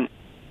mean, I had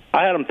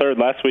him third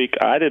last week.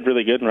 I did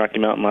really good in Rocky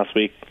Mountain last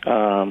week.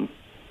 I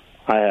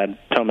had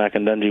Tomac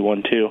and Dungey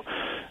 1-2.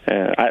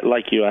 And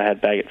like you, I had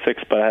Baggett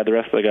 6, but I had the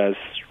rest of the guys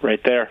right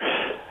there.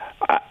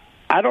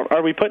 I don't.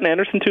 Are we putting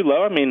Anderson too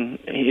low? I mean,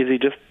 is he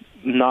just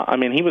not? I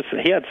mean,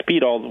 he had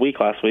speed all the week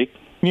last week.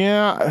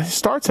 Yeah, his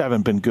starts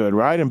haven't been good,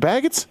 right? And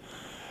Baggett,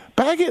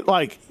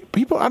 like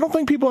people, I don't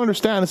think people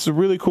understand. This is a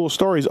really cool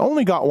story. He's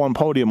only got one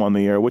podium on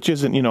the year, which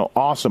isn't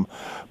awesome,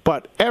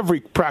 but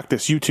every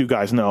practice, you two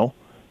guys know,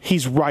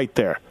 he's right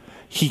there.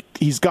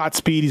 He's got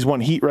speed. He's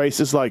won heat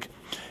races. Like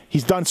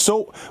he's done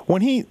so.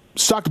 When he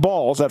sucked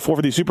balls at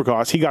 450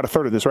 Supercross, he got a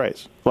third of this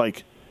race.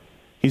 Like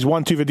he's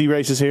won 250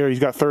 races here. He's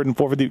got third and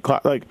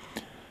 450. Like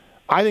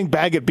I think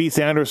Baggett beats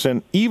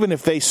Anderson even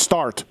if they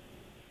start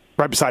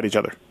right beside each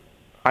other.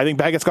 I think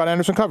Baggett's got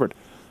Anderson covered.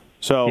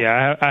 So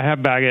yeah, I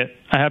have Baggett.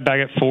 I have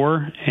Baggett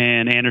 4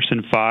 and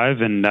Anderson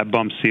 5, and that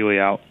bumps Seeley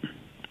out.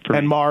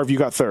 And Marv, you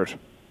got third.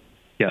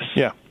 Yes.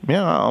 Yeah,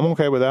 I'm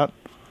okay with that.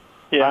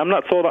 Yeah, I'm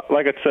not sold.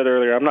 Like I said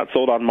earlier, I'm not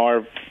sold on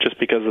Marv just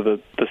because of the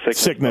sickness.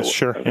 Sickness,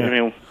 sure. I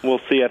mean, we'll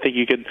see. I think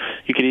you could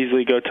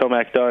easily go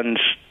Tomac, Dunge,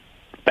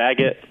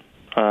 Baggett,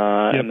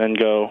 and then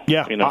go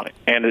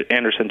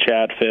Anderson,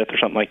 Chad 5th or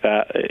something like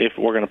that. If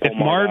we're going to pull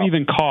Marv Marv out.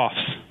 even coughs,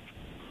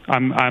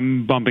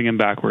 I'm bumping him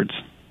backwards,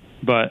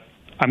 but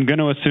I'm going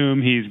to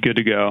assume he's good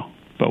to go.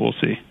 But we'll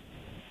see.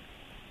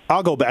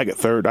 I'll go Baggett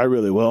third. I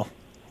really will.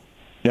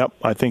 Yep,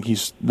 I think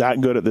he's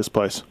that good at this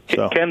place.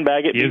 So. Can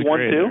Baggett be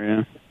 1-2?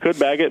 Yeah. Could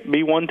Baggett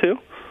be 1-2?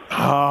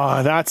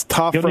 That's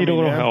tough. He'll for need me, a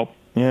little man. help.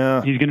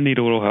 Yeah, he's going to need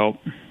a little help.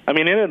 I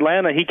mean, in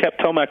Atlanta, he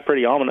kept Tomac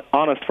pretty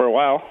honest for a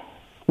while.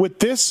 With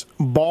this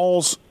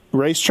Balls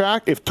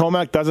racetrack, if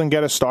Tomac doesn't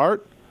get a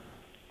start,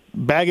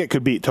 Baggett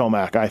could beat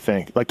Tomac. I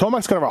think. Like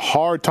Tomac's gonna have a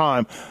hard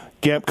time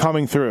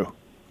coming through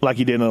like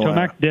he did in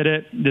Atlanta. Tomac did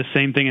it the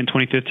same thing in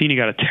 2015. He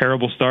got a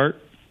terrible start,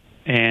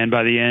 and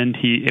by the end,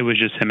 it was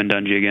just him and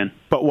Dungey again.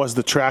 But was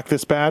the track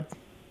this bad?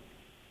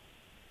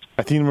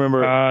 I think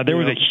remember there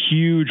was a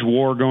huge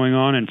war going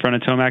on in front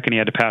of Tomac, and he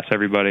had to pass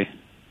everybody.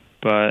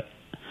 But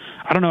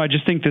I don't know. I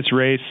just think this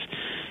race,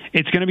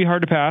 it's going to be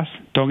hard to pass.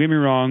 Don't get me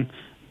wrong,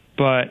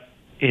 but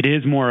it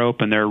is more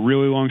open. There are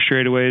really long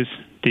straightaways.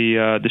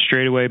 The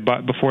straightaway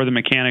before the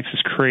mechanics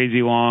is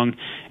crazy long,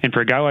 and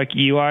for a guy like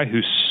Eli,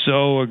 who's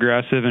so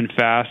aggressive and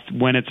fast,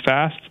 when it's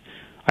fast,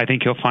 I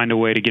think he'll find a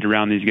way to get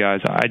around these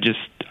guys. I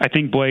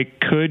think Blake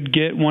could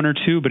get 1 or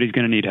 2, but he's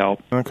going to need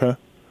help. Okay.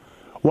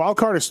 Wild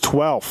card is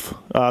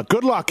 12th.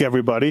 Good luck,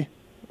 everybody.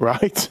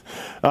 Right?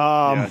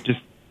 Yeah, just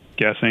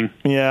guessing.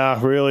 Yeah,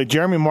 really.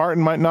 Jeremy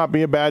Martin might not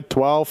be a bad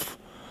 12th.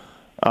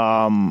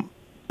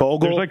 Bogle.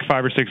 There's like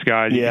 5 or 6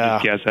 guys you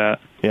can just guess at.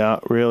 Yeah,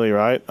 really,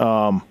 right?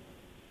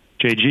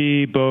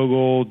 JG,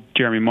 Bogle,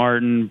 Jeremy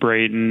Martin,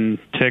 Brayton,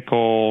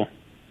 Tickle.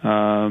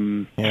 I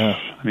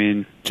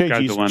mean,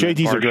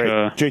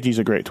 JT's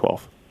a great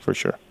 12th for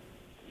sure.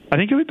 I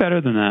think he'll be better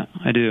than that.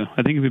 I do.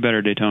 I think he'll be better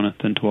at Daytona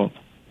than 12th.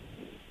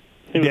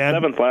 He was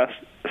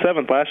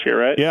seventh last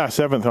year, right? Yeah,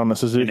 7th on the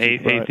Suzuki.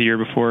 Eighth the year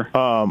before.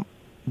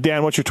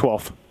 Dan, what's your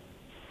 12th?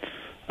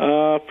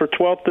 For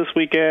 12th this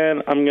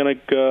weekend, I'm going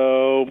to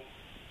go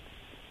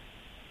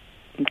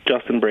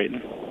Justin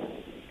Brayton.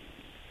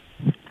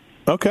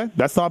 Okay,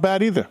 that's not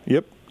bad either.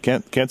 Yep,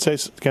 can't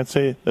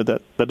say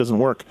that doesn't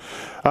work.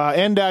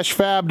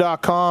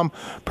 N-fab.com,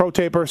 Pro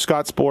Taper,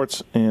 Scott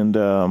Sports, and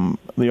the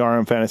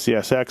RM Fantasy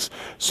SX.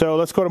 So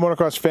let's go to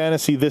Motocross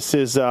Fantasy. This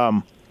is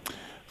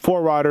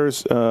 4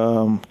 riders.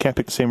 Can't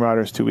pick the same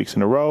riders 2 weeks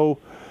in a row.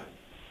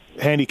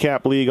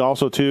 Handicap League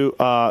also too.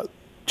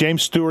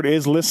 James Stewart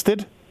is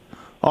listed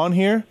on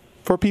here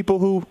for people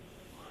who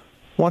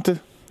want to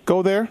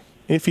go there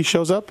if he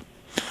shows up.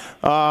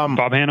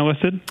 Bob Hanna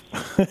listed.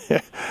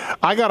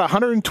 I got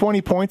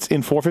 120 points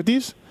in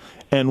 450s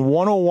and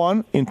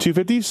 101 in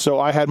 250s, so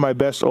I had my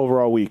best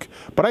overall week.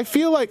 But I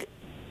feel like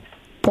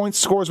point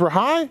scores were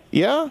high.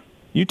 Yeah,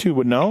 you two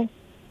would know.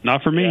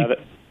 Not for me. Yeah,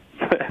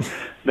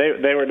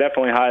 they were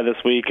definitely high this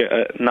week.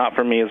 Not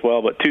for me as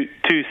well, but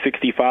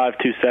 265,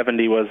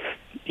 270 was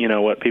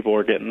what people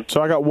were getting.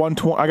 So I got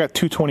 120. I got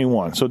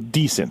 221. So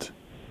decent.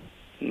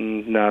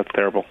 No, it's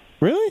terrible.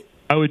 Really?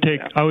 I would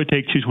take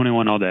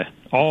 221 all day.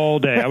 All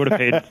day. I would have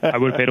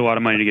paid a lot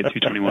of money to get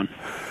 221.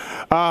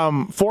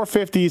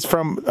 450s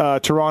from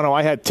Toronto.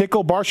 I had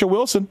Tickle, Barsha,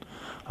 Wilson.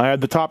 I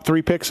had the top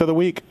 3 picks of the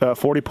week.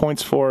 40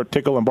 points for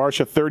Tickle and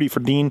Barsha, 30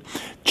 for Dean.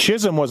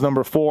 Chisholm was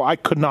number 4. I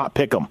could not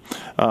pick him.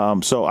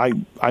 So I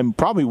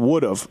probably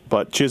would have,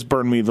 but Chiz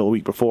burned me the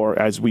week before,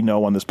 as we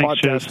know on this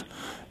podcast.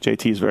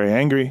 JT is very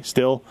angry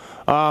still.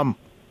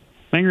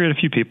 Angry at a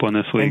few people in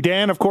this league. And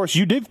Dan, of course,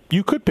 you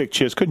could pick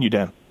Chiz, couldn't you,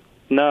 Dan?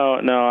 No,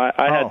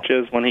 I had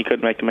Chiz when he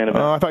couldn't make the main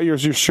event. I thought your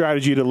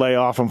strategy to lay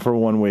off him for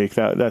 1 week.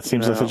 That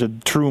seems like such a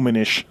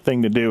Truman-ish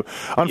thing to do.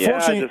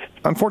 Unfortunately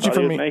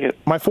for me,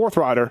 my 4th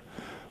rider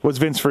was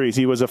Vince Freeze.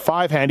 He was a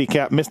 5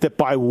 handicap, missed it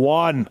by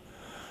 1.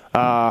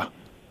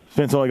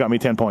 Vince only got me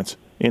 10 points.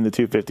 in the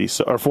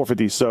 250s or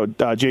 450s. So,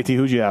 JT,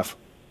 who'd you have?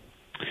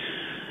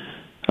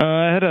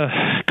 I had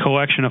a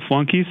collection of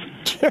flunkies.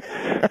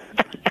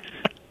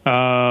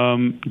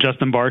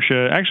 Justin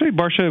Barcia. Actually,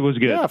 Barcia was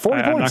good. Yeah,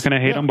 40 points. I'm not going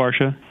to hate on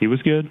Barcia. He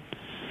was good.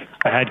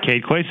 I had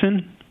Cade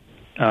Clayson.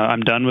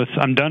 I'm done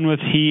with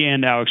he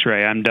and Alex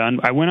Ray. I'm done.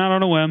 I went out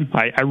on a limb.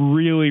 I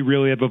really,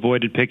 really have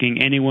avoided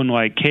picking anyone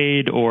like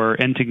Cade or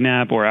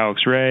Entignap or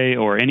Alex Ray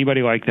or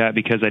anybody like that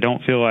because I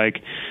don't feel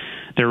like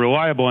they're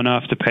reliable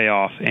enough to pay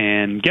off.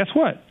 And guess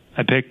what?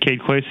 I picked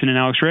Cade Clayson and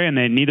Alex Ray, and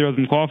neither of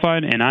them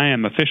qualified, and I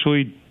am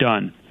officially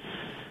done.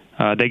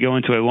 They go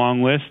into a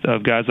long list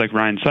of guys like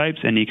Ryan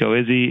Sipes and Nico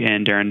Izzy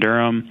and Darren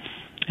Durham,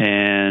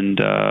 and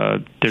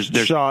there's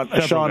Sean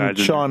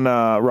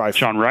Rife.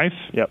 Sean Rife.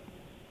 Yep.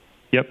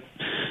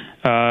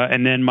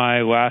 And then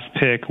my last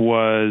pick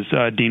was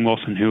Dean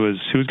Wilson, who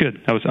was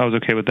good. I was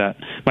okay with that.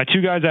 My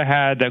two guys I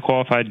had that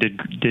qualified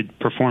did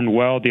performed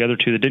well. The other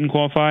two that didn't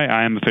qualify,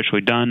 I am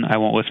officially done. I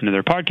won't listen to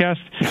their podcast.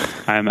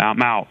 I'm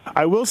out.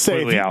 I will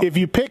say, if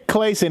you pick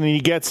Clayson and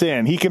he gets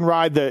in, he's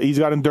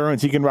got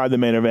endurance. He can ride the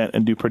main event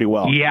and do pretty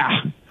well.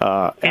 Yeah.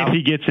 If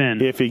he gets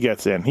in. If he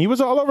gets in, he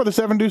was all over the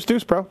 7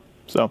 Deuce, bro.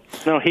 So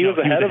he was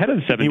ahead of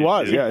the 7 He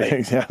was.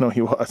 Yeah. No,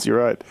 he was. You're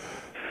right.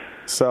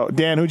 So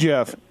Dan, who'd you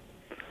have?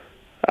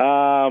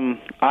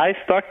 I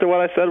stuck to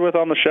what I said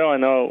on the show. I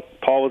know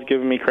Paul was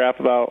giving me crap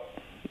about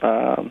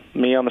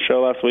me on the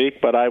show last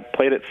week, but I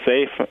played it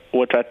safe,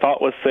 which I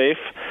thought was safe.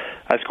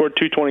 I scored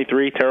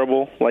 223,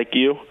 terrible, like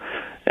you.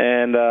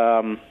 And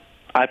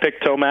I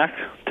picked Tomac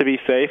to be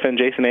safe and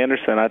Jason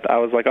Anderson. I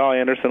was like,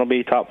 Anderson will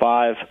be top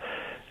 5.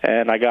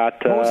 And I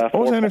got... what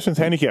was Anderson's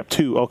handicap?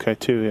 2. Okay,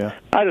 2, yeah.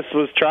 I just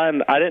was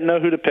trying... I didn't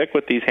know who to pick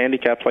with these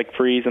handicaps like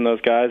Freeze and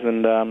those guys,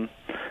 and...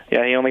 he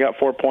only got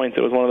 4 points.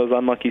 It was one of those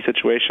unlucky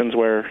situations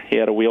where he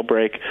had a wheel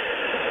break.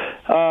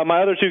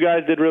 My other two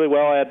guys did really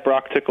well. I had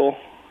Brock Tickle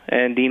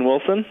and Dean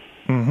Wilson,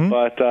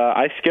 but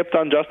I skipped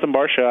on Justin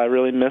Barcia. I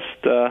really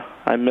missed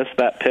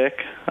that pick.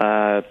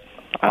 I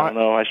don't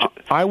know.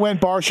 I went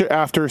Barcia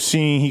after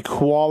seeing he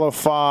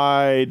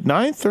qualified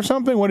 9th or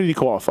something. What did he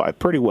qualify?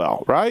 Pretty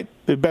well, right?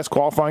 The best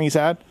qualifying he's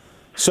had.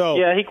 So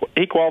yeah,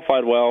 he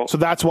qualified well. So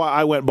that's why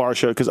I went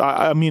Barcia, because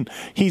I mean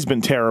he's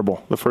been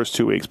terrible the first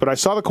 2 weeks, but I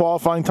saw the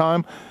qualifying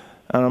time,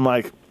 and I'm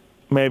like,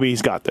 maybe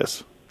he's got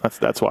this.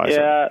 That's why.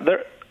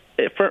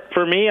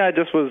 For me, I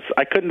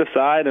couldn't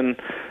decide, and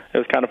it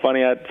was kind of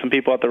funny. I had some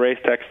people at the race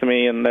text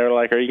me, and they're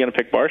like, "Are you going to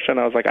pick Barcia?" And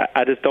I was like,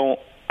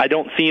 I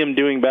don't see him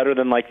doing better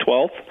than like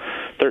 12th,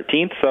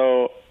 13th.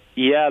 So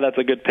yeah, that's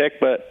a good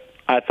pick, but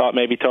I thought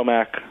maybe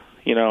Tomac,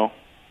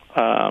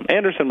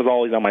 Anderson was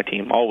always on my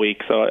team all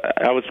week, so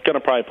I was going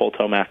to probably pull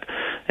Tomac,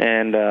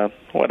 and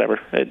whatever.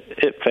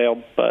 It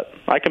failed, but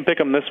I can pick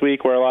him this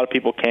week where a lot of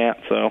people can't,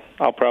 so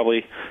I'll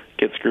probably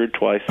get screwed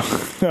twice.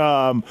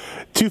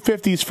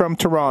 250s from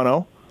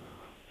Toronto.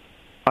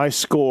 I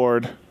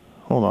scored,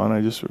 hold on,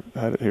 I just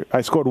had it here.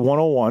 I scored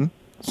 101,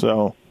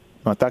 so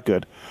not that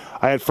good.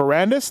 I had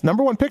Ferrandis,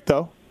 number 1 pick,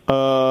 though,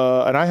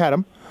 and I had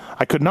him.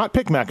 I could not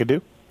pick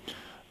McAdoo.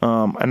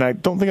 And I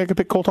don't think I could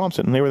pick Cole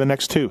Thompson, and they were the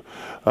next two.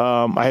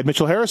 I had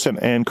Mitchell Harrison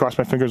and crossed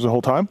my fingers the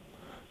whole time.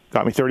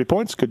 Got me 30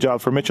 points. Good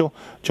job for Mitchell.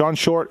 John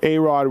Short,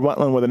 A-Rod,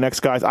 Wetland were the next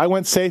guys. I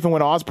went safe and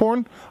went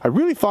Osborne. I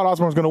really thought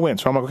Osborne was going to win,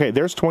 so I'm like, okay,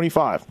 there's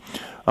 25.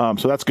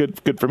 So that's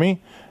good for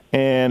me.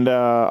 And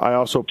I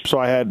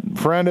had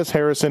Ferrandis,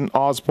 Harrison,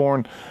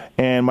 Osborne,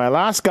 and my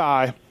last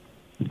guy,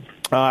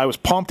 I was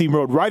pumped. He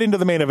rode right into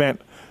the main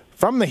event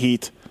from the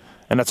heat,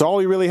 and that's all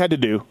he really had to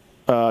do.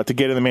 To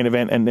get in the main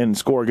event and then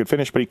score a good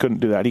finish, but he couldn't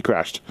do that. He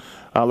crashed.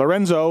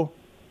 Lorenzo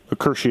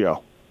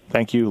Curcio.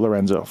 Thank you,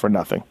 Lorenzo, for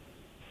nothing.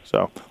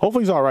 So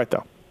hopefully he's all right,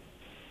 though.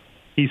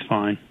 He's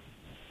fine.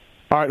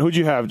 All right, who'd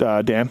you have,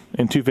 Dan,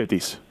 in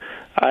 250s?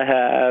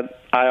 I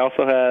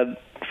also had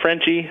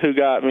Frenchie, who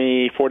got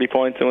me 40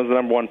 points and was the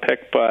number 1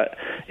 pick, but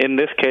in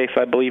this case,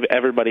 I believe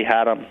everybody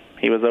had him.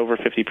 He was over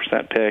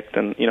 50% picked,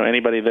 and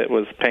anybody that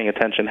was paying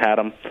attention had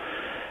him.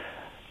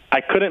 I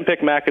couldn't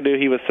pick McAdoo.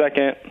 He was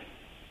second.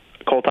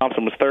 Cole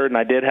Thompson was third, and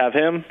I did have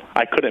him.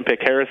 I couldn't pick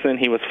Harrison.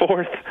 He was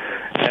fourth.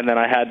 And then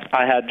I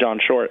had John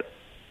Short.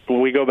 When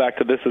we go back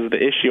to this is the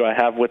issue I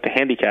have with the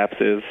handicaps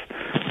is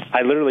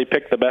I literally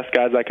picked the best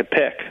guys I could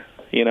pick.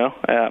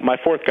 My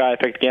fourth guy I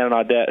picked Gannon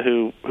Audette,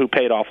 who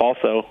paid off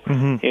also.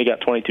 Mm-hmm. He got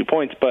 22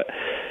 points. But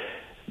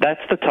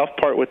that's the tough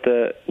part with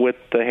the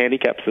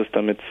handicap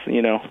system. It's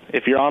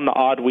if you're on the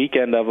odd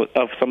weekend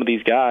of some of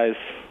these guys,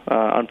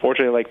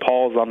 unfortunately, like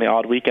Paul's on the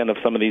odd weekend of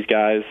some of these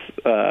guys,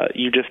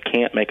 you just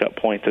can't make up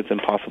points. It's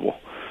impossible.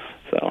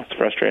 So it's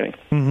frustrating.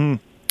 Mm-hmm.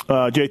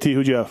 JT,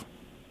 who'd you have?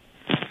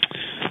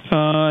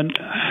 Man,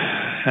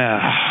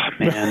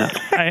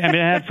 I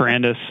had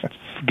Ferrandis.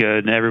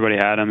 Good. Everybody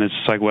had him. It's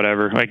just like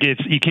whatever. Like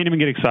you can't even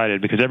get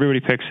excited because everybody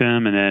picks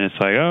him, and then it's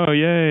like, oh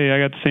yay, I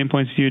got the same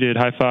points as you did.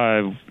 High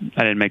five.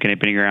 I didn't make any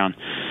ground.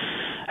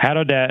 Had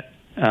Odette,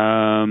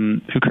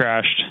 who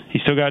crashed. He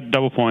still got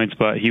double points,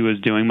 but he was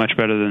doing much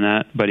better than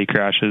that. But he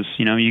crashes.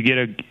 You get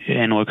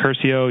and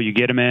Curcio, you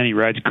get him in. He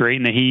rides great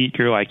in the heat.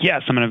 You're like,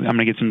 yes, I'm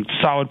gonna get some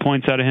solid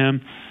points out of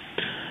him.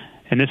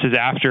 and this is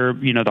after,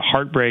 the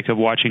heartbreak of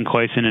watching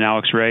Clayson and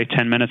Alex Ray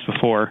 10 minutes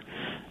before.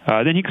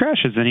 Then he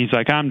crashes, and he's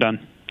like, I'm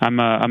done. I'm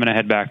going to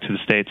head back to the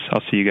States.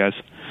 I'll see you guys.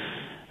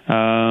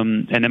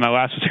 And then my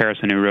last was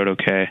Harrison, who rode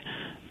okay.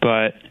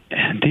 But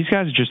these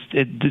guys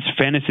this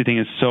fantasy thing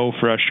is so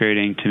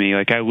frustrating to me.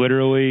 Like, I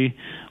literally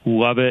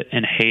love it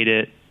and hate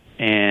it,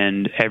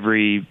 and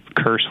every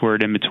curse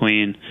word in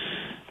between.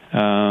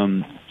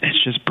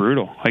 It's just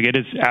brutal. Like, it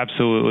is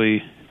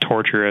absolutely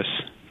torturous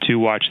to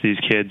watch these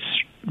kids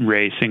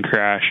race and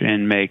crash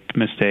and make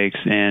mistakes.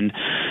 And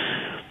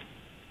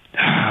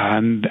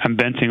I'm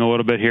venting a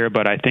little bit here,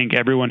 but I think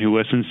everyone who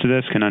listens to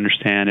this can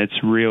understand.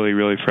 It's really,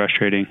 really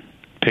frustrating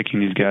picking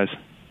these guys.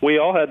 We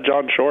all had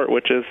John Short,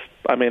 which is,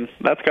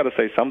 that's got to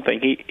say something.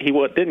 He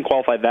didn't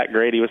qualify that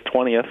great. He was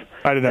 20th.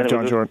 I didn't have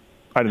John Short.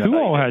 Who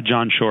all had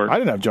John Short? I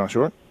didn't have John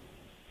Short.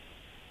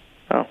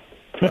 Oh,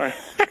 sorry.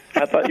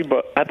 I thought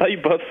you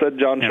both said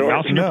John Short.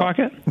 Mouse in your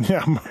pocket?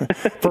 Yeah.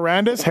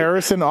 Ferrandis,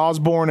 Harrison,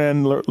 Osborne,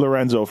 and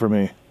Lorenzo for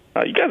me.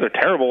 You guys are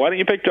terrible. Why didn't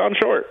you pick John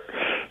Short?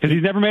 Because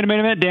he's never made a main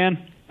event,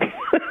 Dan.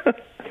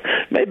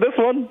 Made this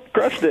one.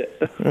 Crushed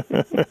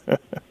it.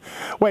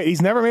 Wait,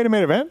 he's never made a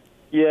main event?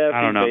 Yeah,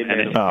 I don't know.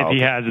 If he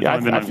has, it's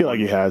only been I feel like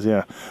he has,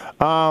 yeah.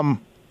 All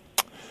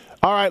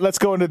right, let's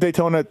go into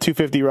Daytona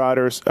 250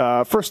 riders.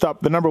 First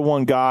up, the number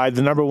one guy,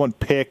 the number one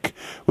pick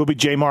will be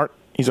J Mart.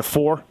 He's a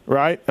 4,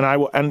 right?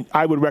 And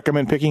I would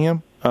recommend picking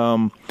him.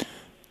 Dan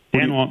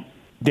won't.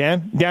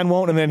 Dan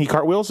won't, and then he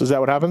cartwheels? Is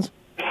that what happens?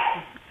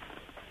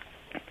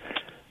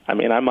 I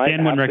might.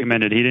 Dan wouldn't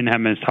recommend it. He didn't have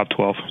him in his top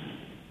 12.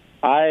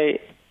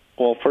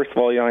 Well, first of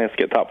all, you only have to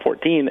get top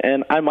 14,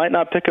 and I might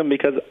not pick him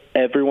because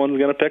everyone's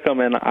going to pick him,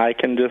 and I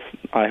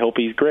hope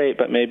he's great,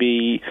 but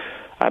maybe,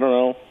 I don't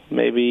know,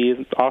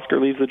 maybe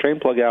Oscar leaves the drain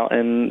plug out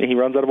and he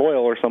runs out of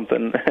oil or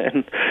something,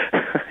 and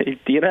he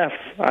DNFs.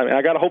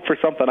 I got to hope for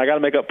something. I got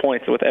to make up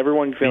points with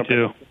everyone. Me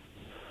too.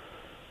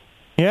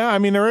 Yeah,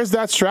 there is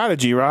that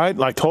strategy, right?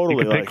 Like,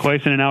 totally. You could pick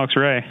Clayson and Alex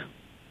Ray.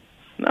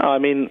 No,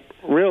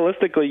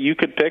 realistically, you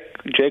could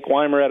pick Jake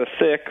Weimer at a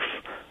 6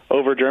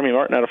 over Jeremy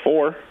Martin at a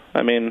 4.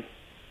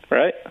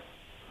 Right?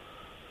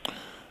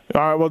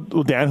 All right, well,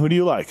 Dan, who do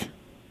you like?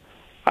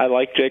 I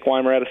like Jake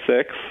Weimer at a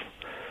 6.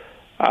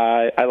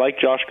 I like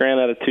Josh Grant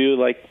at a 2.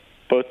 Like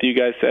both of you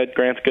guys said,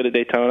 Grant's good at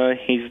Daytona.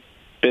 He's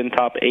been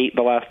top 8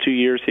 the last 2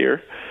 years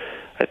here.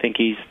 I think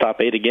he's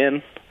top 8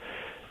 again.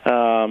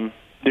 Do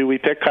we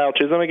pick Kyle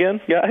Chisholm again,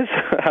 guys?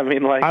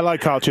 I like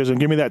Kyle Chisholm.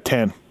 Give me that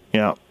 10.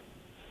 Yeah.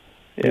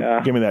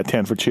 Yeah. Give me that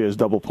 10 for Chiz,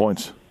 double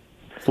points.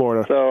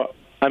 Florida. So,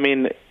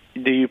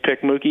 do you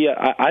pick Mookie?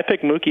 I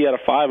pick Mookie at a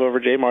 5 over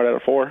J Mart at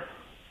a 4.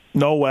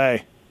 No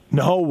way.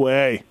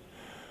 Mookie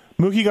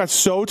got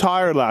so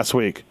tired last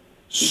week.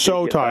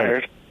 So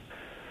tired.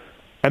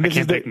 And this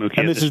is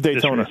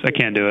Daytona. I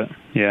can't do it.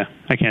 Yeah,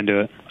 I can't do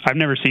it. I've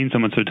never seen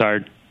someone so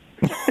tired.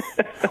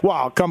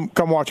 Wow, come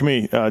watch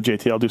me,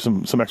 JT. I'll do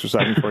some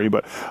exercising for you.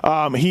 But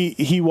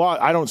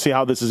I don't see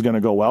how this is going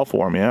to go well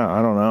for him. Yeah,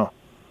 I don't know.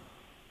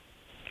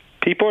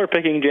 People are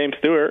picking James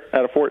Stewart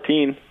at a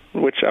 14,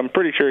 which I'm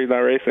pretty sure he's not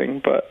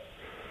racing. But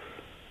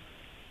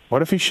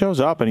what if he shows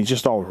up and he's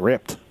just all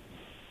ripped?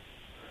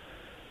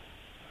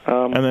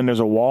 And then there's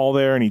a wall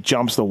there, and he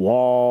jumps the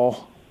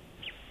wall.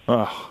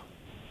 Ugh.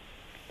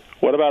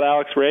 What about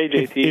Alex Ray,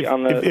 JT,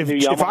 on the new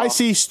Yamaha? If I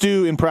see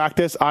Stu in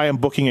practice, I am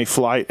booking a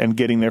flight and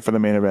getting there for the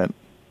main event.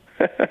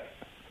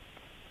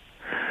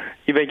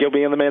 You think he'll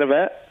be in the main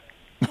event?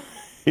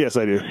 Yes,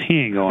 I do.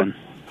 He ain't going.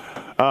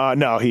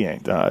 No, he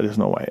ain't. There's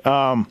no way.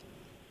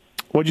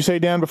 What'd you say,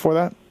 Dan, before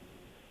that?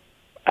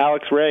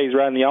 Alex Ray, he's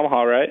riding the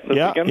Yamaha, right? This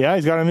weekend? Yeah,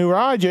 he's got a new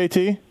ride,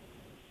 JT.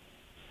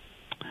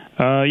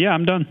 Yeah,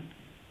 I'm done.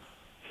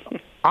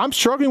 I'm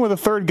struggling with a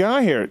third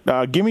guy here.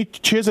 Give me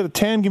Chiz at a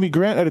 10, give me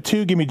Grant at a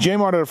 2, give me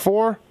J-Mart at a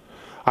 4.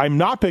 I'm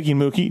not picking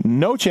Mookie.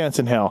 No chance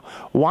in hell.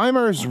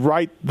 Weimer's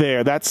right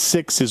there. That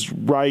 6 is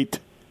right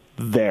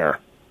there.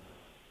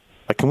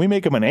 Can we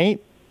make him an 8?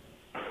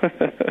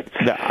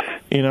 I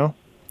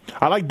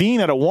like Dean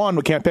at a 1,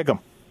 but can't pick him.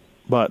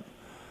 But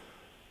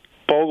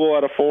Bogle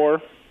at a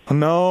 4.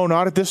 No,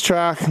 not at this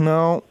track.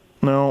 No.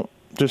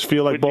 Just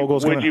feel like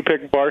Bogle's going to... Would you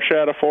pick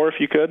Barsha at a 4 if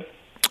you could?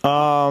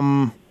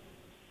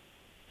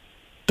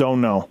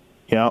 Don't know.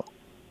 Yeah.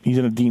 He's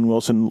in a Dean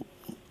Wilson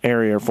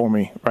area for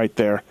me right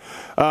there.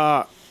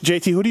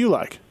 JT, who do you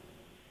like?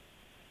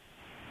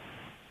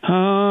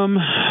 Man,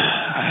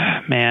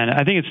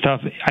 I think it's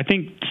tough. I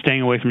think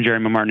staying away from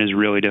Jeremy Martin is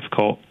really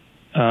difficult.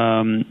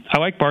 I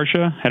like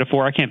Barsha at a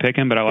 4. I can't pick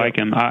him, but I like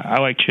him. I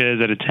like Chiz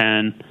at a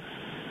 10.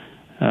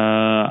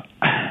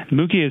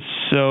 Mookie is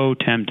so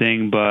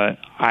tempting, but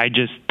I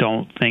just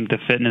don't think the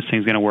fitness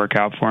thing's going to work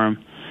out for him.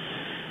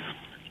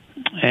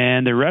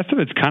 And the rest of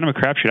it's kind of a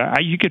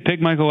crapshoot. You could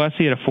pick Michael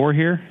Lessie at a 4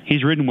 here.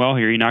 He's ridden well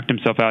here. He knocked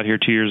himself out here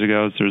 2 years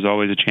ago, so there's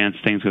always a chance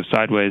things go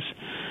sideways.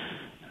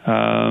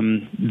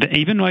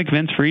 Even like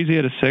Vince Friese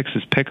at a 6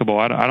 is pickable.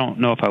 I don't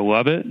know if I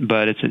love it,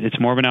 but it's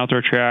more of an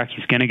outdoor track.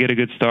 He's going to get a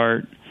good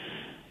start.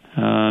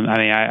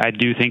 I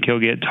do think he'll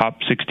get top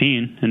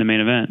 16 in the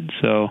main event.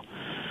 So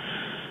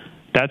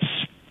that's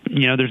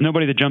there's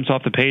nobody that jumps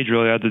off the page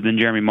really other than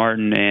Jeremy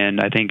Martin,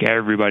 and I think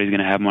everybody's going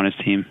to have him on his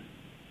team.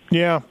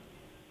 Yeah.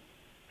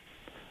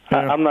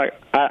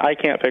 I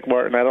can't pick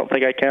Martin. I don't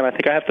think I can. I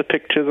think I have to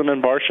pick Chisholm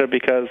and Barsha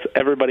because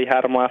everybody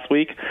had him last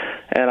week,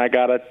 and I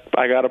gotta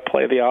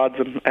play the odds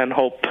and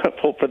hope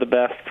for the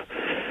best.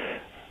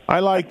 I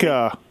like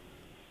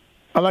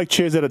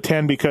Chiz at a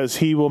 10 because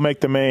he will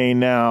make the main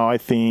now, I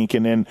think,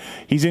 and then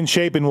he's in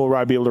shape and will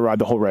be able to ride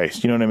the whole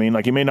race. You know what I mean?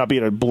 Like, he may not be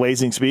at a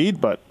blazing speed,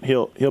 but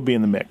he'll be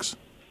in the mix.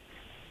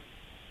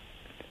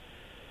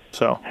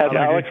 So has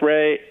Alex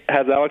Ray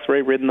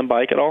ridden the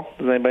bike at all?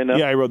 Does anybody know?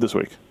 Yeah, he rode this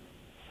week.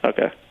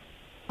 Okay.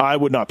 I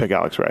would not pick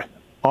Alex Ray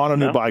on a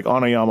new bike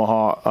on a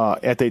Yamaha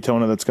at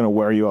Daytona that's going to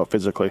wear you out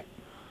physically.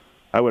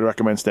 I would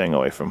recommend staying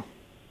away from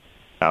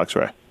Alex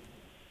Ray.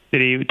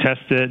 Did he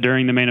test it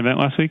during the main event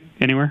last week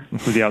anywhere?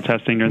 Was he out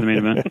testing during the main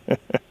event?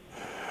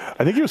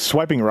 I think he was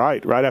swiping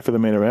right after the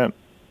main event.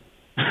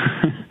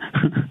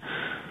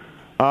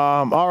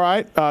 All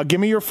right. Give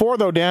me your 4,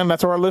 though, Dan.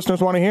 That's what our listeners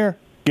want to hear.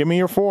 Give me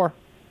your 4,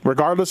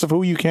 regardless of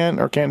who you can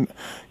or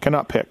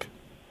cannot pick.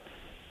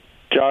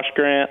 Josh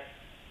Grant,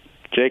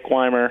 Jake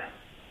Weimer,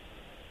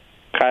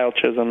 Kyle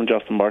Chisholm, and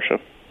Justin Barsha.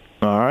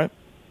 All right.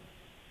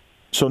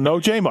 So no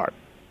J-Mart.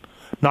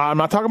 No, I'm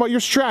not talking about your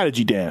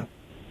strategy, Dan.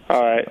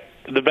 All right.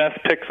 The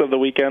best picks of the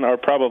weekend are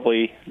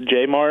probably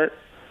J-Mart,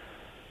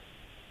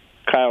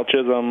 Kyle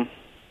Chisholm,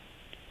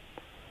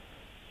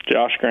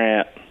 Josh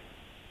Grant,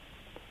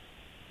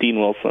 Dean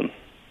Wilson.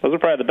 Those are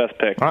probably the best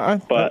picks. I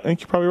think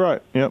you're probably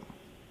right. Yep.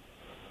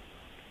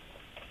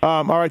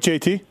 All right,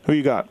 JT, who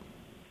you got?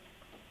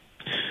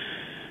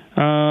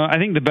 I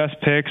think the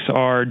best picks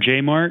are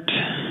J-Mart,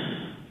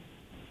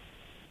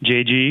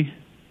 JG,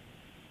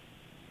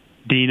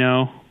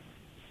 Dino,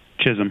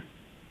 Chisholm.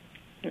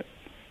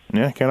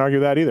 Yeah, can't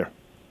argue that either.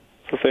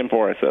 It's the same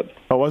 4 I said.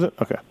 Oh, was it?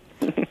 Okay.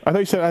 I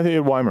think you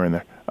had Weimer in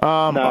there.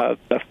 No,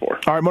 that's 4.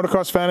 All right,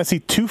 Motocross Fantasy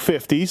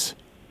 250s.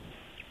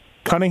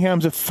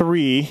 Cunningham's a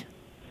 3.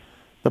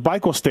 The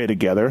bike will stay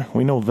together.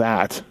 We know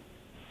that.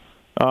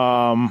 Did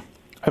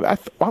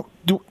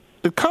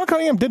Kyle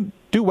Cunningham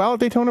do well at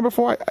Daytona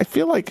before? I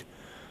feel like,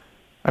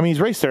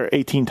 he's raced there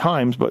 18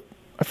 times, but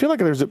I feel like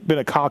there's been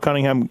a Kyle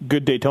Cunningham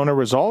good Daytona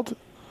result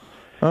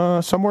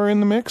somewhere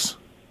in the mix.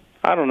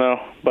 I don't know,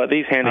 but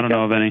these handicaps, I don't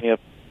know of any.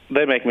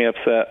 They make me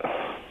upset.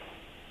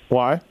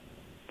 Why?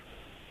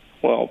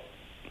 Well,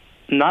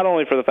 not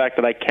only for the fact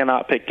that I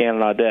cannot pick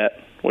Gannon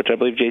Audette, which I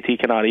believe JT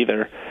cannot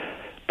either,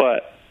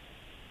 but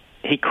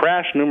he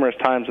crashed numerous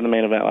times in the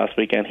main event last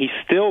weekend. He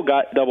still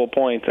got double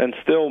points and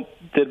still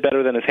did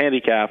better than his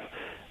handicap,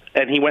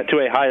 and he went to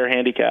a higher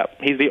handicap.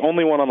 He's the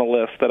only one on the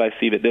list that I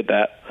see that did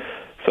that,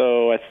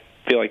 so I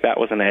feel like that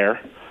was an error.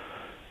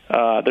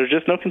 There's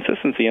just no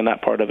consistency in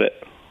that part of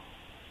it.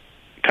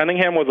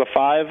 Cunningham was a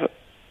 5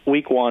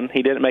 week 1.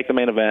 He didn't make the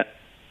main event.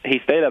 He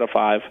stayed at a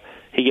 5.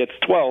 He gets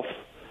 12th.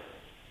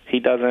 He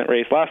doesn't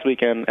race last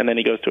weekend, and then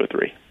he goes to a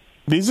 3.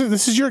 This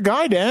is your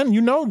guy, Dan.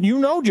 You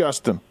know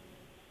Justin.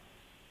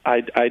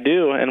 I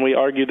do, and we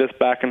argue this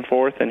back and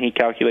forth, and he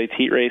calculates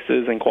heat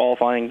races and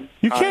qualifying.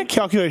 You can't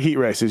calculate heat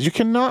races. You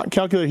cannot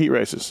calculate heat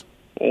races.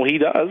 Well, he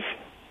does.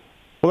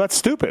 Well, that's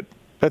stupid.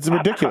 That's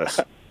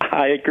ridiculous.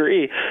 I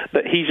agree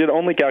that he should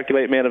only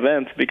calculate main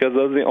events because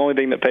those are the only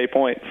thing that pay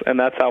points, and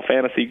that's how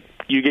fantasy,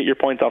 you get your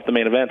points off the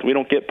main events. We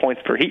don't get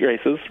points for heat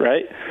races,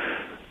 right?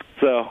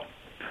 So,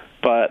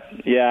 but,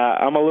 yeah,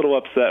 I'm a little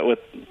upset with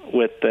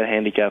the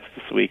handicaps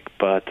this week,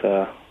 but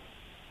I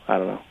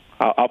don't know.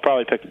 I'll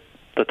probably pick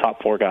the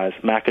top 4 guys: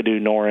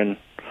 McAdoo, Noren,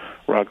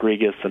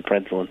 Rodriguez, and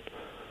Prenslin.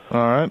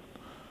 All right.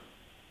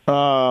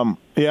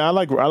 Yeah, I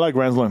like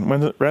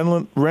Rensland.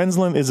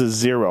 Rensland is a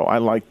 0. I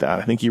like that.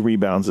 I think he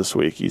rebounds this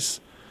week. He's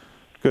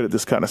good at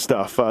this kind of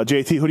stuff.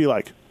 JT, who do you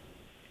like?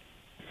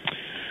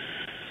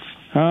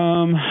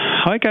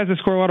 I like guys that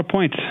score a lot of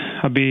points.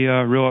 I'll be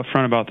real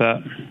upfront about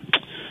that.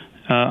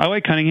 I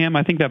like Cunningham.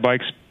 I think that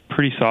bike's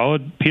pretty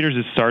solid.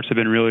 Peters' starts have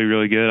been really,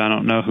 really good. I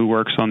don't know who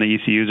works on the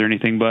ECUs or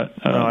anything, but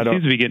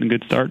seems to be getting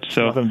good starts.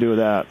 So nothing to do with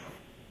that.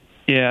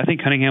 Yeah, I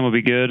think Cunningham will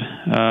be good.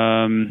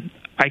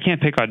 I can't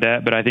pick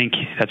Audette, but I think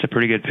that's a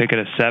pretty good pick at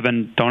a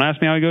 7. Don't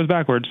ask me how he goes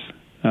backwards,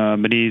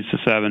 but he's a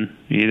 7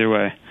 either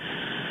way.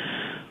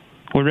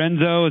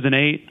 Lorenzo is an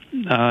 8.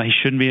 He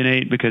shouldn't be an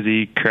 8 because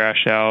he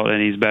crashed out,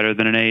 and he's better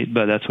than an 8,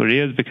 but that's what he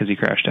is because he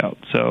crashed out.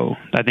 So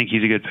I think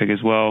he's a good pick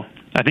as well.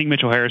 I think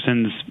Mitchell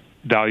Harrison's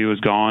value is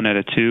gone at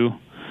a 2.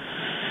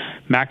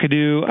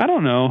 McAdoo, I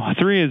don't know.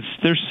 3 is,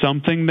 there's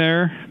something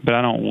there, but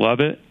I don't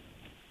love it.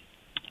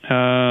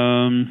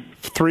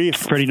 3,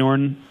 Freddie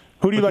Noren.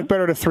 Who do you like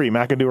better to 3,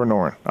 McAdoo or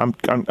Noren?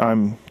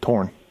 I'm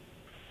torn.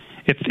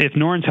 If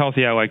Noren's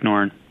healthy, I like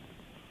Noren.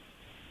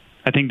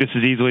 I think this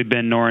has easily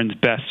been Noren's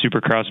best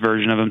Supercross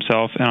version of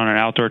himself, and on an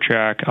outdoor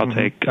track, I'll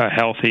take a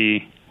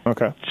healthy,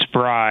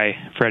 spry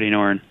Freddie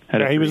Noren.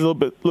 Yeah, he was a little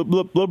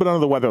bit under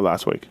the weather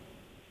last week.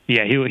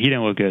 Yeah, he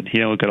didn't look good. He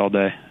didn't look good all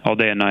day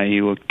and night.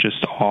 He looked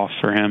just off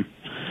for him.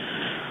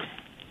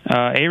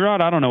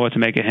 A-Rod, I don't know what to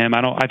make of him.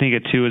 I think a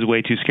 2 is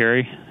way too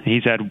scary.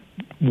 He's had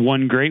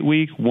one great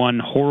week, one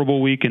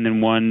horrible week, and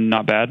then one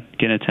not bad,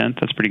 getting a 10th.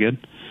 That's pretty good.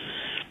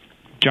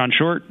 John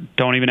Short,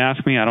 don't even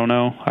ask me. I don't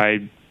know.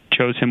 I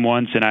chose him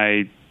once, and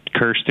I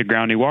cursed the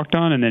ground he walked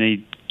on, and then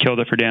he killed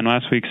it for Dan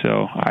last week,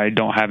 so I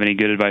don't have any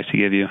good advice to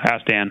give you.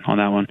 Ask Dan on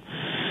that one.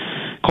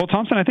 Cole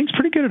Thompson, I think, is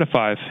pretty good at a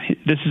 5.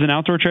 This is an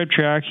outdoor type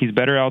track. He's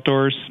better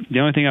outdoors. The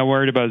only thing I'm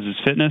worried about is his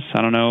fitness.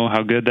 I don't know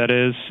how good that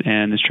is,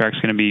 and this track's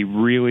going to be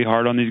really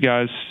hard on these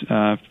guys.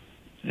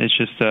 It's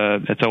just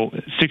it's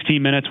a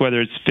 16 minutes,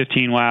 whether it's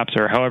 15 laps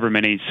or however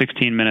many.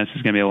 16 minutes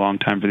is going to be a long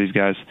time for these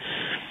guys.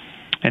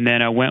 And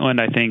then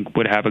Wentland, I think,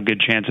 would have a good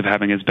chance of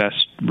having his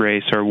best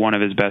race or one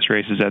of his best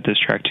races at this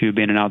track, too,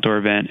 being an outdoor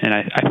event. And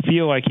I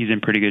feel like he's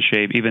in pretty good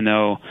shape, even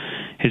though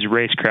his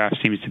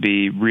racecraft seems to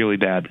be really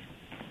bad.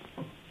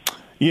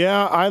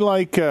 Yeah, I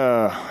like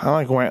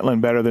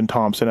Wentland better than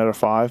Thompson at a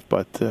 5,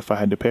 but if I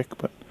had to pick.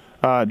 But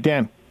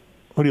Dan,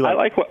 what do you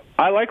like?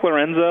 I like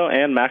Lorenzo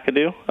and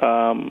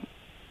McAdoo.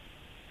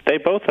 They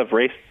both have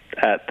raced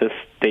at this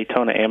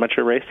Daytona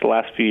amateur race the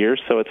last few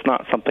years, so it's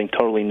not something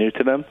totally new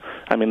to them.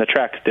 I mean, the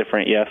track's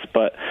different, yes,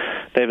 but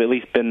they've at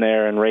least been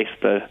there and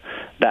raced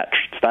that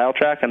style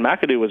track. And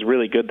McAdoo was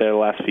really good there the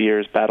last few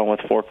years, battling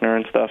with Faulkner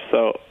and stuff.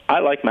 So I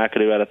like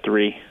McAdoo at a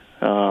 3.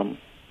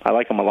 I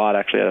like him a lot,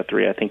 actually, at a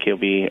 3. I think he'll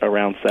be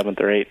around 7th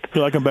or 8th.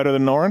 You like him better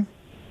than Noren?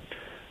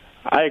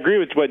 I agree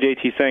with what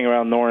JT's saying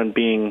around Noren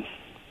being,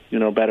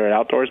 better at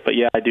outdoors. But,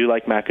 yeah, I do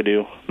like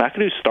McAdoo.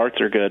 McAdoo's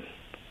starts are good,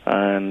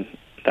 and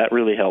that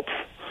really helps.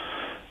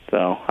 So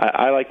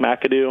I like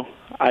McAdoo.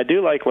 I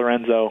do like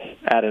Lorenzo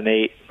at an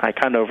 8. I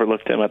kind of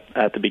overlooked him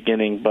at the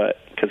beginning, but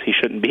because he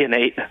shouldn't be an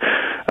 8.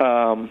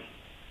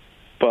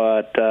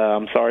 But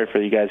I'm sorry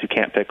for you guys who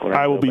can't pick Lorenzo.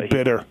 I will be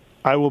bitter.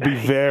 I will be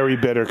very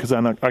bitter because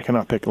I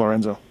cannot pick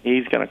Lorenzo.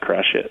 He's going to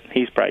crush it.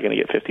 He's probably going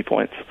to get 50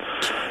 points.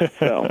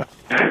 So,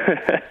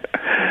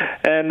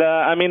 and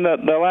I mean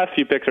the last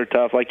few picks are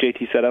tough. Like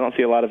JT said, I don't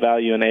see a lot of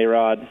value in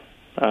A-Rod.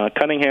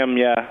 Cunningham,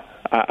 yeah,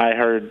 I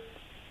heard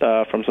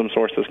from some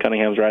sources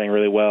Cunningham's riding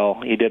really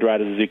well. He did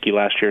ride a Suzuki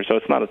last year, so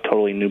it's not a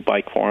totally new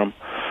bike for him.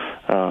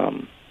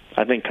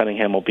 I think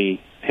Cunningham he'll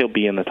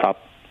be in the top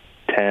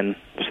 10.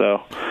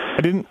 So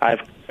I didn't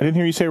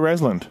hear you say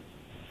Resland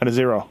at a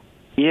 0.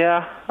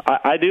 Yeah,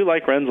 I do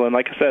like Rensland.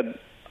 Like I said,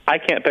 I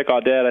can't pick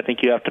Audet. I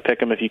think you have to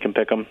pick him if you can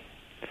pick him,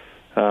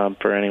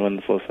 for anyone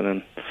that's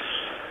listening.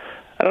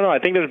 I don't know. I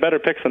think there's better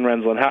picks than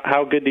Rensland.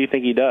 How good do you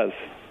think he does?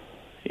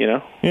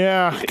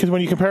 Yeah, because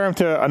when you compare him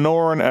to a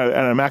Noren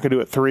and a McAdoo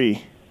at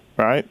 3,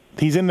 right?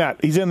 He's in that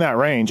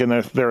range, and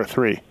they're a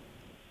 3.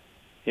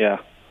 Yeah.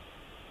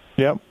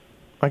 Yep.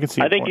 I can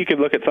see. I think you could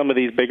look at some of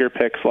these bigger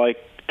picks like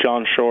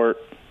John Short.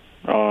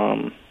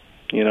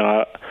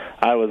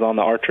 I was on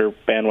the Archer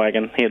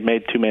bandwagon. He had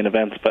made 2 main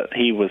events, but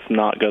he was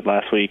not good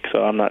last week,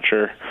 so I'm not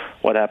sure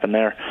what happened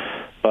there.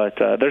 But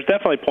there's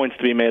definitely points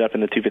to be made up in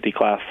the 250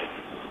 class.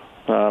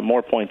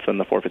 More points than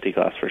the 450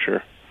 class for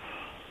sure.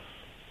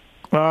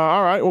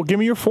 All right. Well, give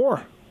me your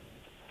 4.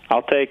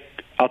 I'll take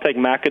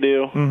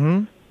McAdoo.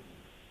 Mm-hmm.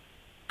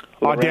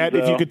 Audet,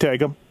 if you could take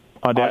him.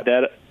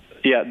 Audet.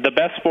 Yeah, the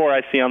best 4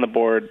 I see on the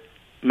board: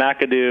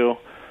 McAdoo,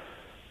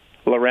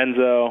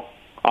 Lorenzo,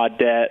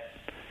 Audet,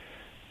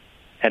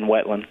 and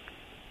Wetland.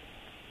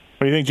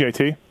 What do you think,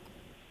 JT?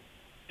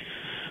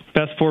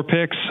 Best 4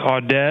 picks: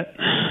 Audet,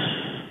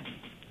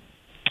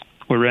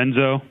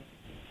 Lorenzo,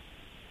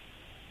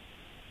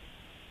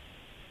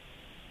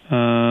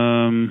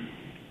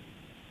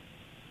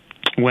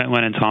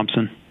 Wentland, and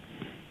Thompson.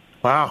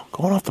 Wow,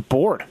 going off the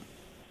board.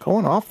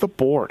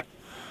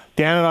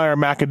 Dan and I are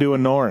McAdoo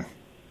and Noren.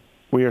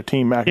 We are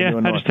team McAdoo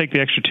and Noren. I just take the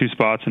extra 2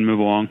 spots and move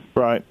along.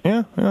 Right.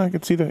 Yeah, I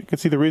could see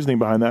the reasoning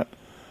behind that.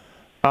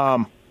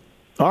 All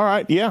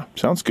right, yeah,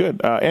 sounds good.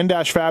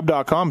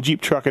 N-Fab.com,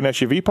 Jeep, Truck, and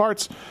SUV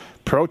parts.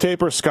 Pro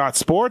Taper, Scott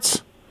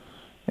Sports,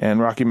 and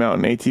Rocky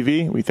Mountain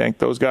ATV. We thank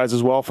those guys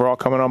as well for all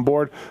coming on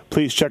board.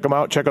 Please check them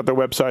out. Check out their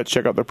websites.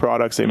 Check out their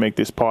products. They make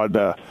this pod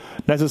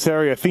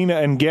necessary. Athena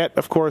and Get,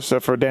 of course,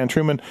 for Dan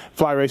Truman.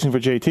 Fly Racing for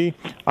JT.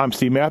 I'm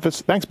Steve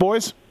Mathis. Thanks,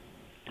 boys.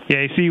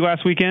 Yeah, see you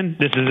last weekend?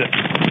 This is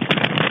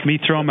it. Me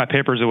throwing my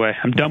papers away.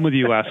 I'm done with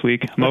you last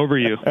week. I'm over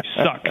you. You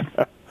suck.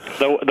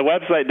 So the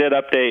website did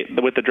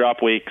update with the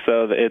drop week,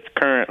 so it's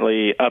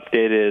currently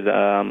updated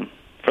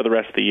for the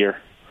rest of the year.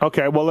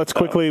 Okay, well, let's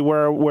quickly,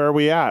 where are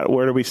we at?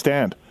 Where do we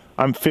stand?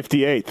 I'm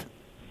 58th.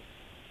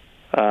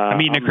 I'm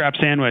eating a crap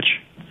sandwich.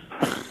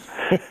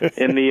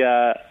 In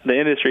the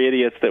industry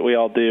idiots that we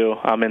all do,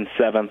 I'm in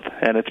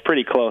 7th, and it's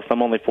pretty close.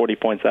 I'm only 40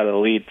 points out of the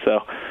lead,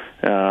 so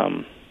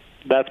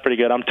that's pretty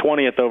good. I'm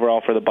 20th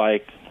overall for the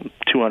bike,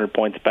 200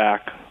 points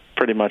back,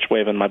 pretty much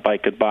waving my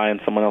bike goodbye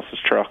in someone else's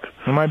truck.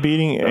 Am I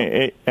beating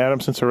Adam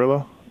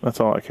Cincerillo? That's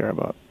all I care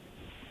about.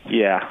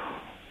 Yeah.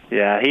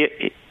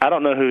 He I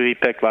don't know who he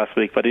picked last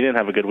week, but he didn't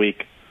have a good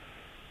week.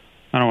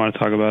 I don't want to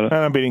talk about it.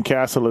 And I'm beating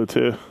Castellou,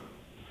 too.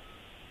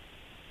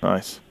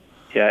 Nice.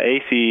 Yeah,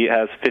 AC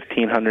has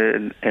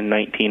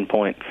 1,519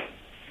 points.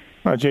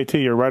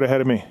 JT, you're right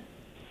ahead of me.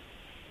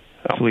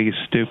 This league is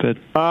stupid.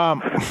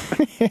 All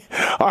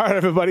right,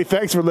 everybody.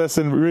 Thanks for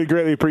listening. We really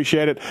greatly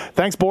appreciate it.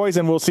 Thanks, boys,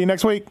 and we'll see you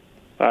next week.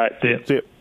 All right. See ya. See you.